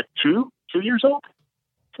at 2 years old,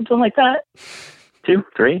 something like that. 2,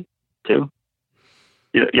 3, 2.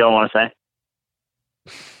 You don't want to say.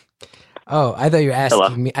 Oh, I thought you were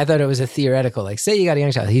asking me. I thought it was a theoretical. Like, say you got a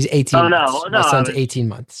young child. He's 18 months. No. My son's 18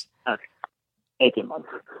 months. Okay. 18 months.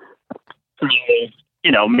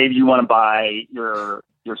 Maybe you want to buy your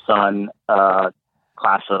son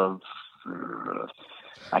class of,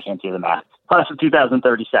 I can't do the math, class of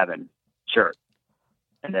 2037 shirt.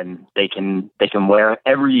 And then they can wear it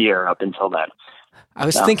every year up until then. I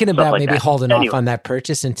was thinking about maybe holding off anyway. on that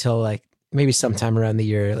purchase until like maybe sometime around the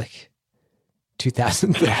year, like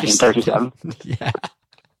 2037. Yeah.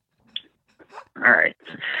 All right.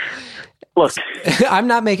 Look, I'm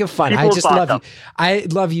not making fun. I just love you. I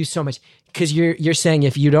love you so much because you're saying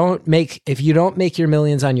if you don't make your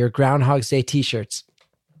millions on your Groundhog's Day T-shirts,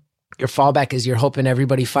 your fallback is you're hoping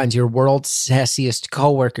everybody finds your world's sassiest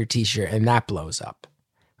coworker T-shirt and that blows up.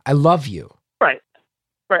 I love you. Right.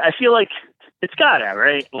 I feel like it's gotta,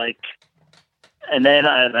 right? Like, and then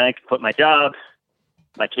I can quit my job.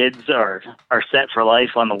 My kids are set for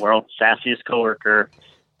life on the world's sassiest coworker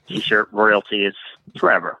T-shirt royalties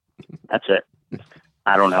forever. That's it.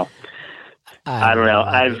 I don't know. I don't know.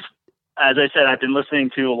 As I said, I've been listening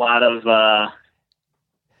to a lot of the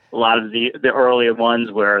earlier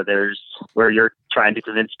ones where you're trying to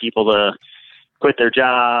convince people to quit their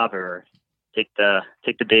job or take the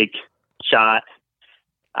big shot.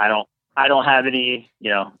 I don't have any,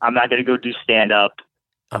 I'm not going to go do stand up.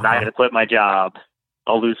 I'm not going to quit my job.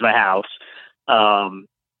 I'll lose my house.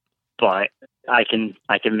 But I can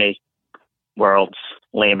make world's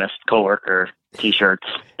lamest coworker T-shirts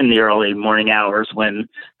in the early morning hours when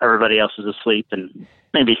everybody else is asleep, and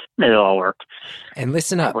maybe it'll all work. And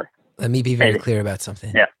listen up. Let me be very clear about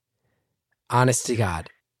something. Yeah. Honest to God,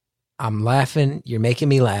 I'm laughing. You're making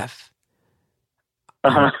me laugh.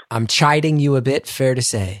 I'm chiding you a bit, fair to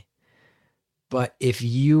say. But if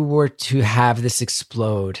you were to have this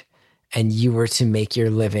explode and you were to make your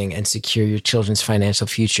living and secure your children's financial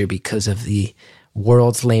future because of the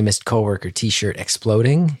world's lamest coworker T-shirt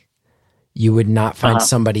exploding, you would not find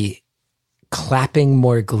somebody clapping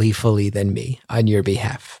more gleefully than me on your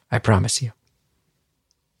behalf. I promise you.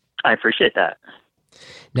 I appreciate that.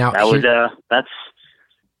 Now that's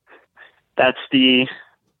the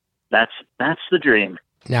dream.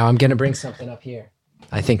 Now I'm going to bring something up here.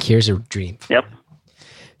 I think here's a dream. Yep.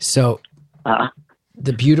 So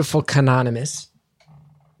the beautiful Canonymous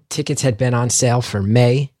tickets had been on sale for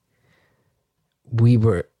May. We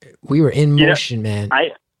were in motion, man.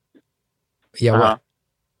 What?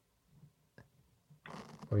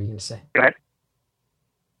 What are you going to say? Go ahead.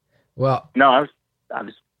 Well, no,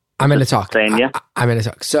 I'm going to talk. Saying, yeah. I'm going to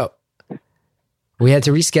talk. So we had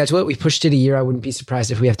to reschedule it. We pushed it a year. I wouldn't be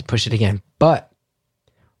surprised if we have to push it again. But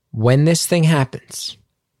when this thing happens,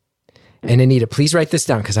 and Anita, please write this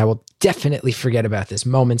down because I will definitely forget about this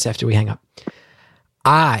moments after we hang up.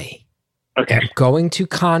 I am going to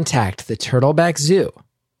contact the Turtleback Zoo.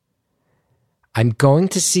 I'm going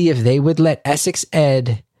to see if they would let Essex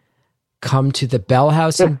Ed come to the Bell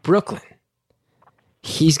House in Brooklyn.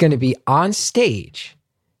 He's going to be on stage,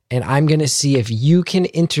 and I'm going to see if you can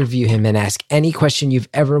interview him and ask any question you've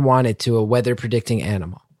ever wanted to a weather predicting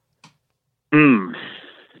animal.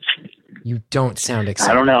 You don't sound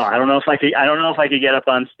excited. I don't know. I don't know if I could get up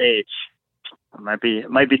on stage. I might be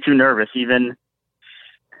too nervous, even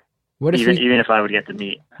if I would get to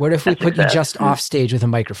meet. What if we put you just off stage with a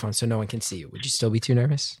microphone so no one can see you? Would you still be too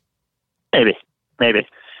nervous? Maybe.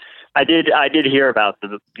 I did hear about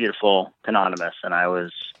the beautiful Anonymous, and I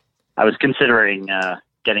was considering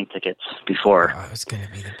getting tickets before. Oh, it was going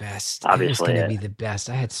to be the best. Obviously, it was going to be the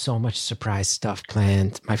best. I had so much surprise stuff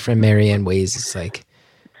planned. My friend Marianne Ways is like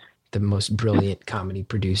the most brilliant comedy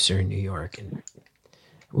producer in New York, and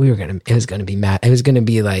it was going to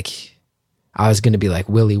be like I was going to be like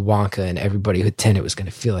Willy Wonka, and everybody who attended was going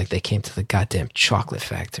to feel like they came to the goddamn chocolate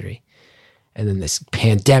factory. And then this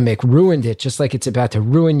pandemic ruined it, just like it's about to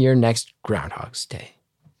ruin your next Groundhog's Day.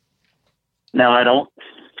 No, I don't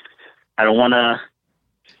want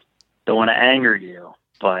to anger you,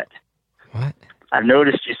 but what? I've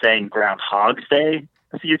noticed you saying Groundhog's Day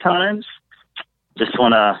a few times. Just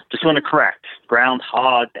want to correct.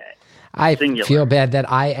 Groundhog Day. I Singular. feel bad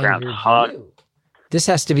that I angered you. This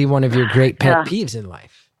has to be one of your great pet peeves in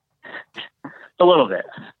life. A little bit.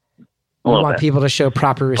 You want people to show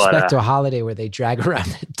proper respect to a holiday where they drag around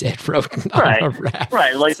the dead rodent on a raft.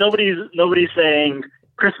 Right. Like nobody's saying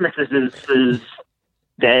Christmas is his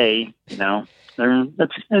day. You know,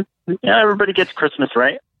 everybody gets Christmas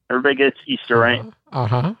right. Everybody gets Easter right. You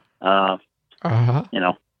know, I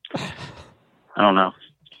don't know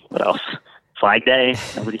what else. Flag Day.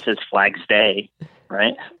 Nobody says Flag's Day,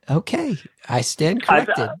 right? Okay, I stand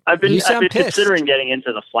corrected. I've been considering getting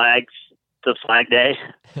into the Flag Day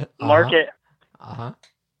market,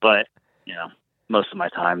 but you know, most of my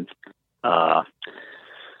time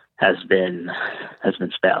has been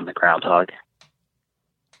spent on the Groundhog.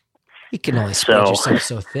 You can only spread yourself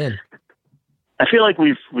so thin. I feel like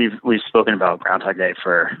we've spoken about Groundhog Day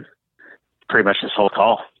for pretty much this whole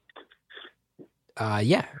call.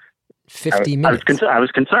 Yeah, 50 minutes. I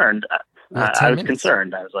was concerned. I was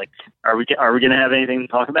concerned. I was like, "Are we going to have anything to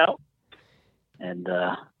talk about?" And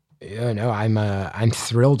yeah, no, I'm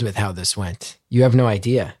thrilled with how this went. You have no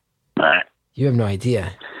idea. All right. You have no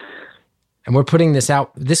idea. And we're putting this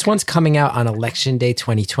out. This one's coming out on Election Day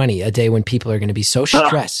 2020, a day when people are going to be so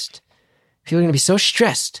stressed. People are going to be so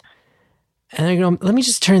stressed. And they're going, let me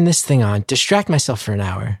just turn this thing on, distract myself for an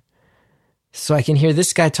hour so I can hear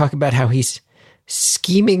this guy talk about how he's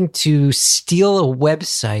scheming to steal a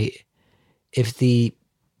website if the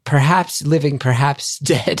perhaps living, perhaps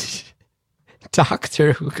dead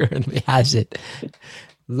doctor who currently has it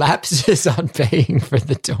lapses on paying for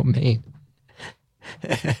the domain.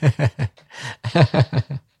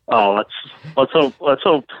 Oh, let's hope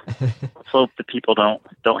the people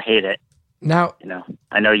don't hate it. Now, you know,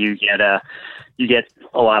 I know you get a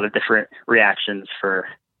lot of different reactions for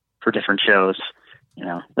different shows. You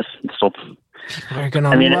know, this still. People are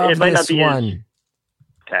gonna love this one.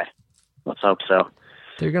 Okay, let's hope so.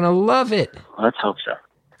 They're gonna love it. Let's hope so.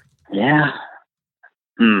 Yeah.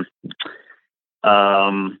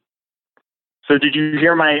 So did you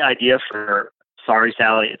hear my idea for Sorry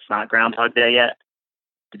Sally, It's Not Groundhog Day Yet?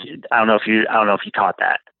 I don't know if you caught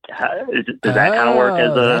that. Does that kind of work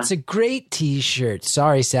as a... That's a great T-shirt.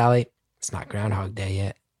 Sorry, Sally. It's not Groundhog Day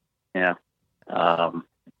yet. Yeah.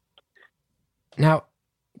 Now,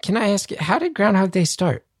 can I ask you, how did Groundhog Day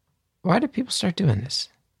start? Why did people start doing this?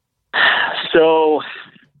 So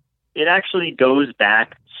it actually goes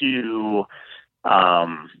back to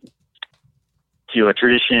a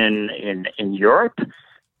tradition in Europe,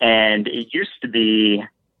 and it used to be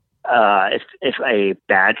if a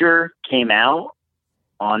badger came out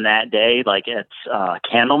on that day, like it's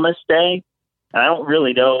Candlemas Day. I don't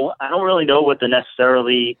really know what the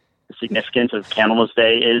necessarily significance of Candlemas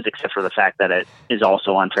Day is, except for the fact that it is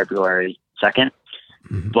also on February 2nd.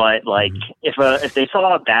 Mm-hmm. But like, if they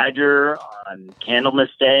saw a badger on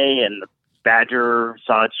Candlemas Day and the badger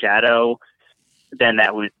saw its shadow, then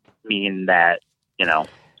that would mean that, you know,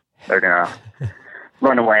 they're gonna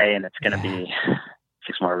run away and it's gonna be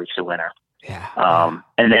 6 more weeks of winter. Yeah.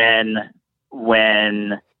 And then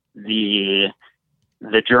when the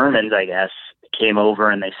Germans, I guess, came over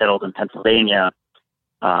and they settled in Pennsylvania,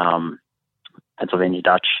 Pennsylvania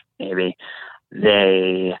Dutch, maybe,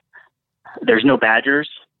 there's no badgers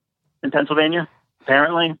in Pennsylvania,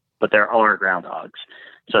 apparently, but there are groundhogs.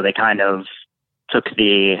 So they kind of took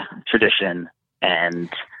the tradition and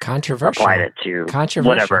applied it to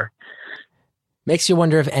whatever. Makes you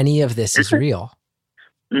wonder if any of this is real.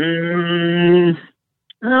 No,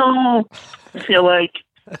 I feel like,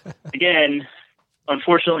 again,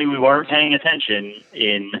 unfortunately, we weren't paying attention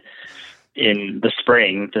in the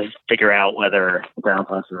spring to figure out whether the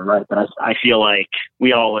groundhogs were right. But I feel like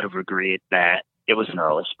we all would have agreed that it was an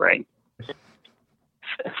early spring.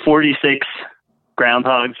 46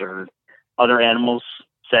 groundhogs or other animals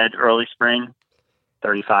said early spring.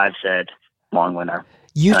 35 said long winter.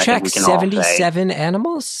 You checked 77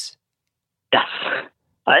 animals? Yes.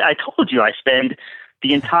 I told you I spend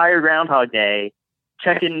the entire Groundhog Day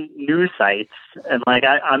checking news sites, and like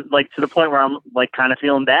I'm like to the point where I'm like kind of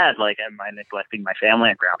feeling bad. Like, am I neglecting my family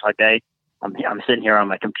on Groundhog Day? I'm sitting here on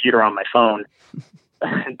my computer on my phone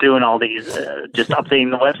doing all these, just updating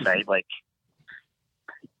the website. Like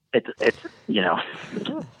it's you know,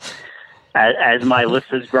 as my list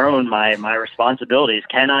has grown, my responsibilities,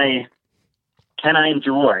 can I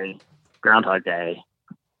enjoy Groundhog Day,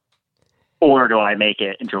 or do I make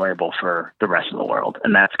it enjoyable for the rest of the world?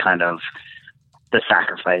 And that's kind of the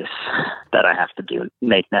sacrifice that I have to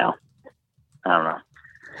make now. I don't know.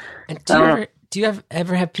 And do you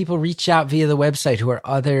ever have people reach out via the website who are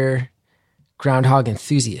other groundhog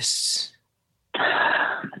enthusiasts?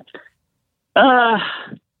 I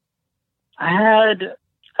had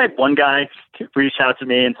one guy reach out to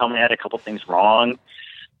me and tell me I had a couple things wrong.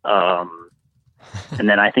 And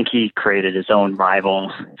then I think he created his own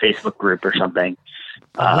rival Facebook group or something.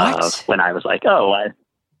 When I was like,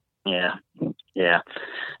 yeah.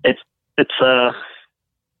 It's a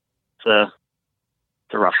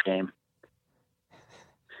rough game.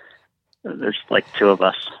 There's like two of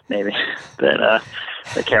us maybe that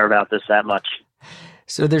care about this that much.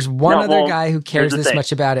 So there's one other guy who cares this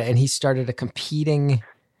much about it, and he started a competing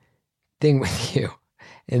thing with you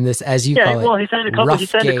in this, as you call it. Well, he sent a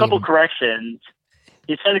couple corrections.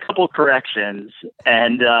 He sent a couple corrections,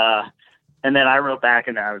 and then I wrote back,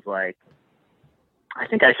 and I was like, I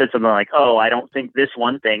think I said something like, "Oh, I don't think this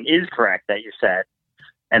one thing is correct that you said,"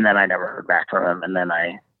 and then I never heard back from him, and then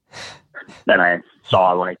I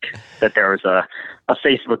saw like that there was a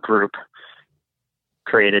Facebook group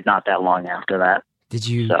created not that long after that. Did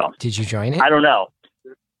you join it? I don't know.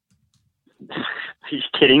 Are you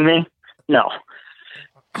kidding me? No.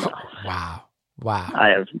 Wow.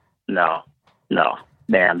 I have no.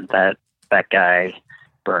 Man, that guy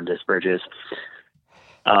burned his bridges.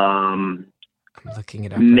 I'm looking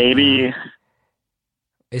it up. Maybe right,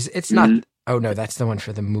 it's not. Oh no, that's the one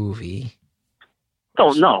for the movie.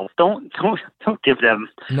 Oh no! Don't give them.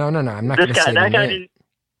 No. I'm not going to say that guy.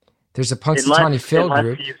 There's a Punxsutawney Phil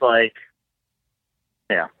group. He's like,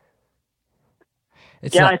 yeah.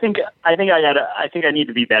 I think I need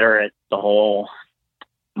to be better at the whole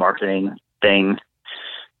marketing thing.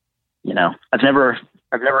 You know, I've never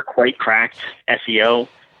quite cracked SEO.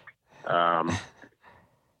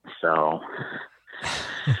 So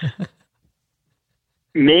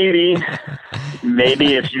maybe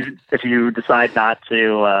if you decide not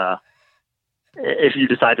to if you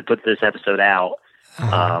decide to put this episode out,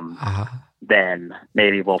 then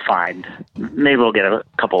maybe we'll get a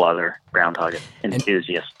couple other Groundhog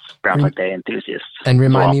enthusiasts, Groundhog Day enthusiasts. And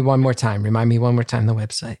remind me one more time the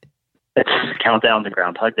website. It's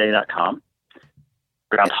countdowntogroundhogday.com.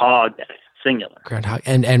 Groundhog, singular. Groundhog.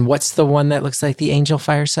 And what's the one that looks like the Angel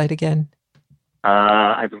Fire site again?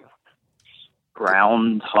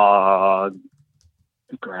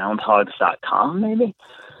 Groundhogs.com, maybe?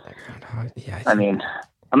 Groundhog, yeah.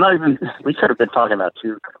 We could have been talking about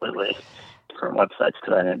two completely different websites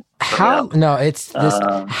because I didn't.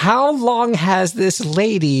 How long has this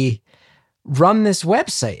lady run this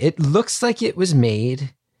website? It looks like it was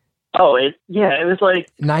made. Oh, it was like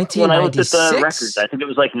 1996. When I looked at the records, I think it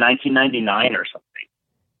was like 1999 or something.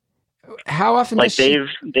 How often? Like they've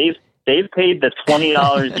paid the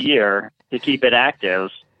 $20 a year to keep it active,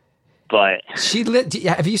 but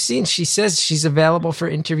have you seen? She says she's available for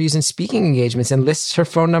interviews and speaking engagements, and lists her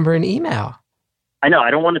phone number and email. I know. I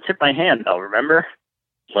don't want to tip my hand though. Remember,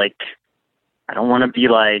 like I don't want to be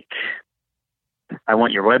like, I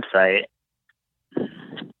want your website.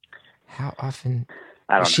 How often?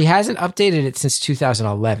 She hasn't updated it since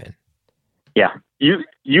 2011. Yeah.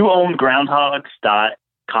 You own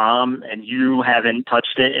groundhogs.com and you haven't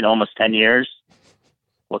touched it in almost 10 years.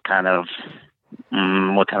 What kind of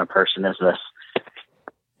person is this?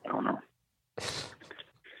 I don't know.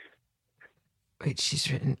 Wait,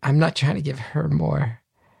 she's written, I'm not trying to give her more.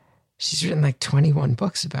 She's written like 21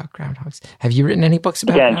 books about groundhogs. Have you written any books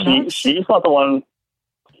about groundhogs? She's not the one.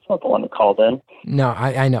 Not the one that called in. No,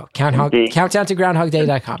 I know. Countdown to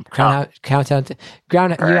groundhogday.com. Countdown to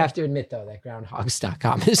groundhog. You have to admit though that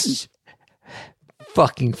groundhogs.com is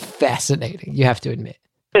fucking fascinating. You have to admit.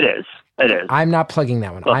 It is. I'm not plugging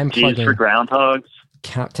that one. I'm plugging for groundhogs.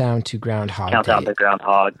 Countdown to groundhog. Countdown to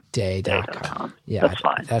groundhogday.com. Yeah, that's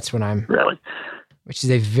fine. That's when I'm really. Which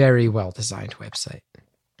is a very well designed website.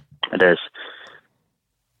 It is.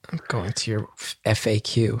 I'm going to your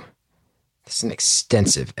FAQ. It's an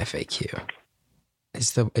extensive FAQ.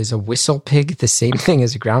 Is a whistle pig the same thing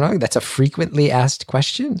as a groundhog? That's a frequently asked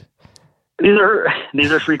question. These are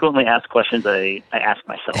frequently asked questions I ask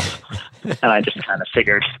myself, and I just kind of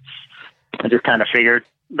figured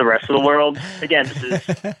the rest of the world. Again, this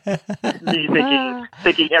is me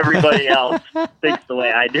thinking everybody else thinks the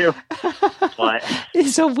way I do. But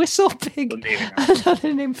is a whistle pig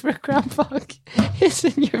another name for a groundhog?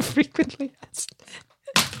 Isn't your frequently asked?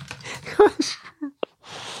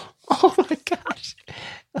 Oh my gosh.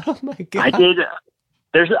 Oh my god! I did.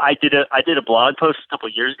 I did a blog post a couple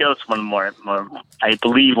of years ago. It's one of the more I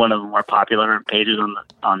believe one of the more popular pages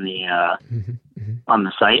on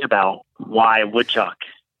the site about why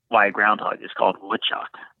groundhog is called woodchuck.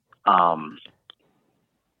 But I'm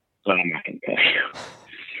not going to tell you.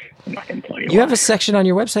 I'm not going to tell you. You have a section on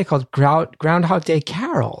your website called Groundhog Day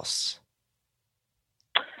Carols.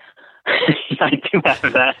 I do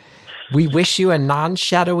have that. We wish you a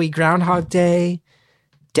non-shadowy Groundhog Day.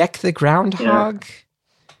 Deck the groundhog.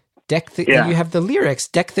 Yeah. You have the lyrics.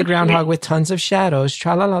 Deck the groundhog with tons of shadows.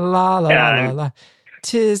 Tra la la la la la la.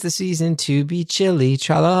 'Tis the season to be chilly.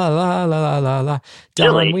 Tra la la la la la la.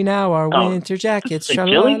 Don we now our winter jackets. Tra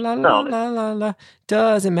la la la la la la.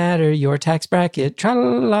 Doesn't matter your tax bracket. Tra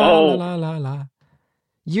la la la la la.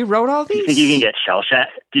 You wrote all these? Do you think you can get shell shag?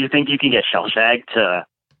 Do you think you can get shell shag to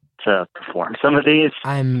perform some of these?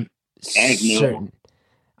 I'm certain.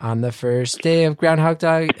 On the first day of Groundhog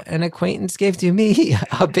Day, an acquaintance gave to me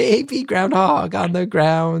a baby groundhog on the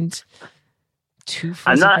ground.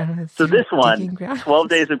 I'm not. So this one, 12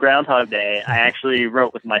 Days of Groundhog Day, I actually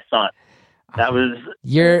wrote with my son. That was.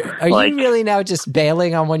 Are you really now just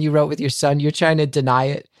bailing on one you wrote with your son? You're trying to deny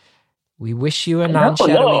it. We wish you a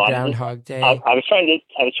non-shadowy Groundhog Day. I was trying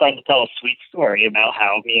to tell a sweet story about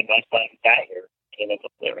how me and my son got here came up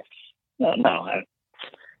with lyrics.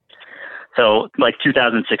 So,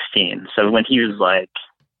 2016. So when he was like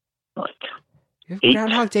you have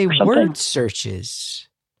Groundhog Day word searches.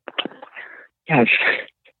 Yeah,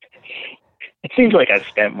 it seems like I've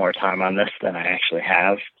spent more time on this than I actually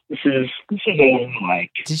have. This is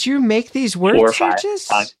like. Did you make these word searches?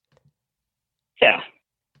 Yeah.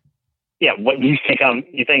 Yeah. What do you think?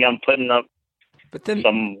 You think I'm putting up? But then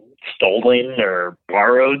some stolen or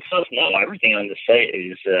borrowed stuff? No, everything on the site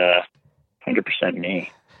is 100% me.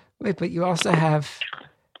 Wait, but you also have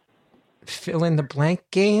fill in the blank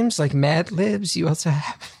games like Mad Libs. You also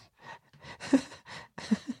have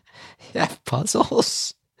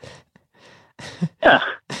puzzles. Yeah.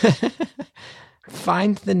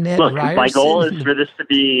 Find the Ned Look, Ryerson. My goal is for this to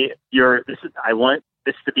be I want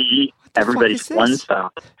this to be everybody's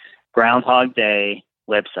one-stop Groundhog Day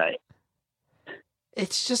website.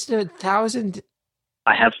 It's just 1,000.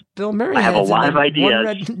 I have Bill Murray. I have a lot of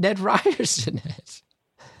ideas. One Ned Ryerson it.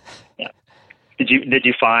 Yeah. Did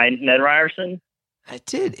you find Ned Ryerson? I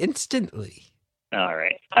did instantly. All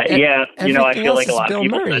right. I feel like a lot of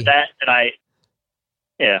people said that, and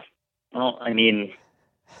yeah. Well, I mean,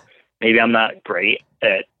 maybe I'm not great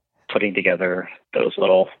at putting together those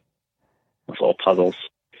little puzzles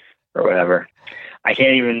or whatever. I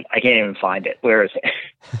can't even find it. Where is it?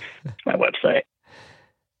 My website.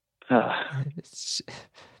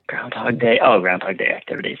 Groundhog Day. Oh, Groundhog Day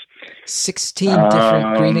activities. 16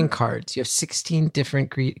 different greeting cards. You have 16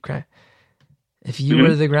 different If you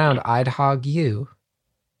were the ground, I'd hog you.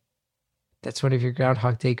 That's one of your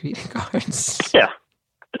Groundhog Day greeting cards. Yeah.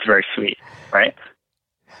 It's very sweet, right?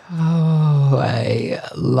 Oh, I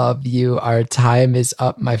love you. Our time is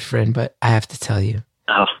up, my friend, but I have to tell you.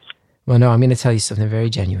 Oh. Well, no, I'm going to tell you something very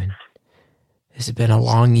genuine. This has been a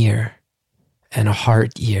long year and a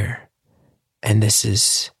hard year, and this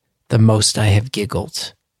is the most I have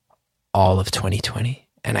giggled all of 2020,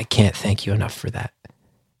 and I can't thank you enough for that.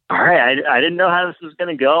 All right. I didn't know how this was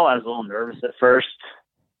going to go. I was a little nervous at first,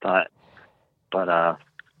 but I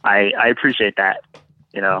appreciate that.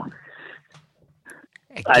 You know,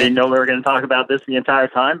 I didn't know we were going to talk about this the entire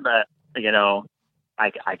time, but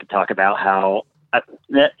I could talk about how.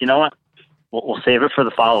 You know what? We'll save it for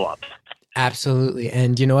the follow-up. Absolutely.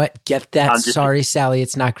 And you know what? Get that Sorry, Sally,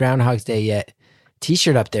 It's Not Groundhog Day Yet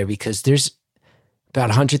t-shirt up there, because there's about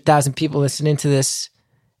 100,000 people listening to this.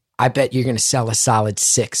 I bet you're going to sell a solid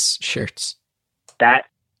 6 shirts. That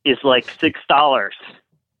is like $6.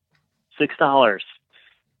 $6.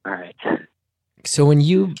 All right. So when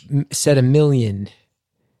you said 1 million,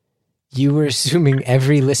 you were assuming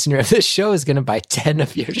every listener of this show is going to buy 10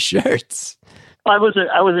 of your shirts. I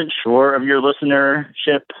wasn't sure of your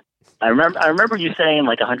listenership. I remember you saying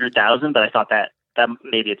like 100,000, but I thought that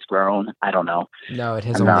maybe it's grown. I don't know. No, it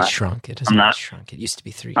has only shrunk. It has only shrunk. It used to be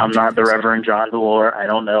 300. I'm not the Reverend John Delore. I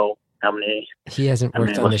don't know how many. He hasn't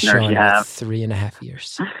worked on the show in like 3.5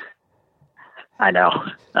 years. I know.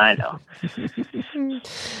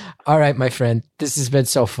 All right, my friend. This has been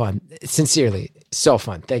so fun. Sincerely, so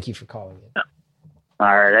fun. Thank you for calling in.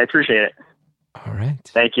 All right, I appreciate it. All right.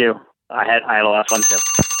 Thank you. I had a lot of fun too.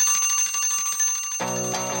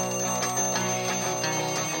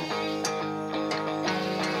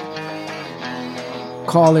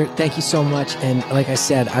 Caller, thank you so much. And like I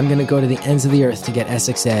said, I'm going to go to the ends of the earth to get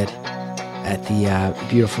Essex Ed at the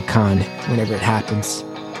beautiful con whenever it happens.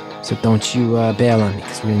 So don't you bail on me,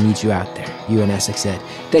 because we're going to need you out there, you and Essex Ed.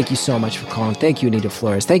 Thank you so much for calling. Thank you, Anita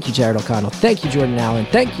Flores. Thank you, Jared O'Connell. Thank you, Jordan Allen.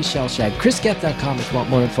 Thank you, Shellshag. ChrisGeth.com if you want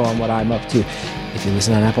more info on what I'm up to. If you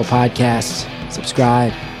listen on Apple Podcasts,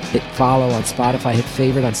 subscribe, hit follow on Spotify, hit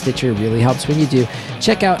favorite on Stitcher. It really helps when you do.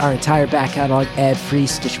 Check out our entire back catalog, ad-free,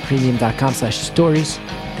 StitcherPremium.com/stories.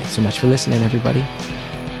 Thanks so much for listening, everybody.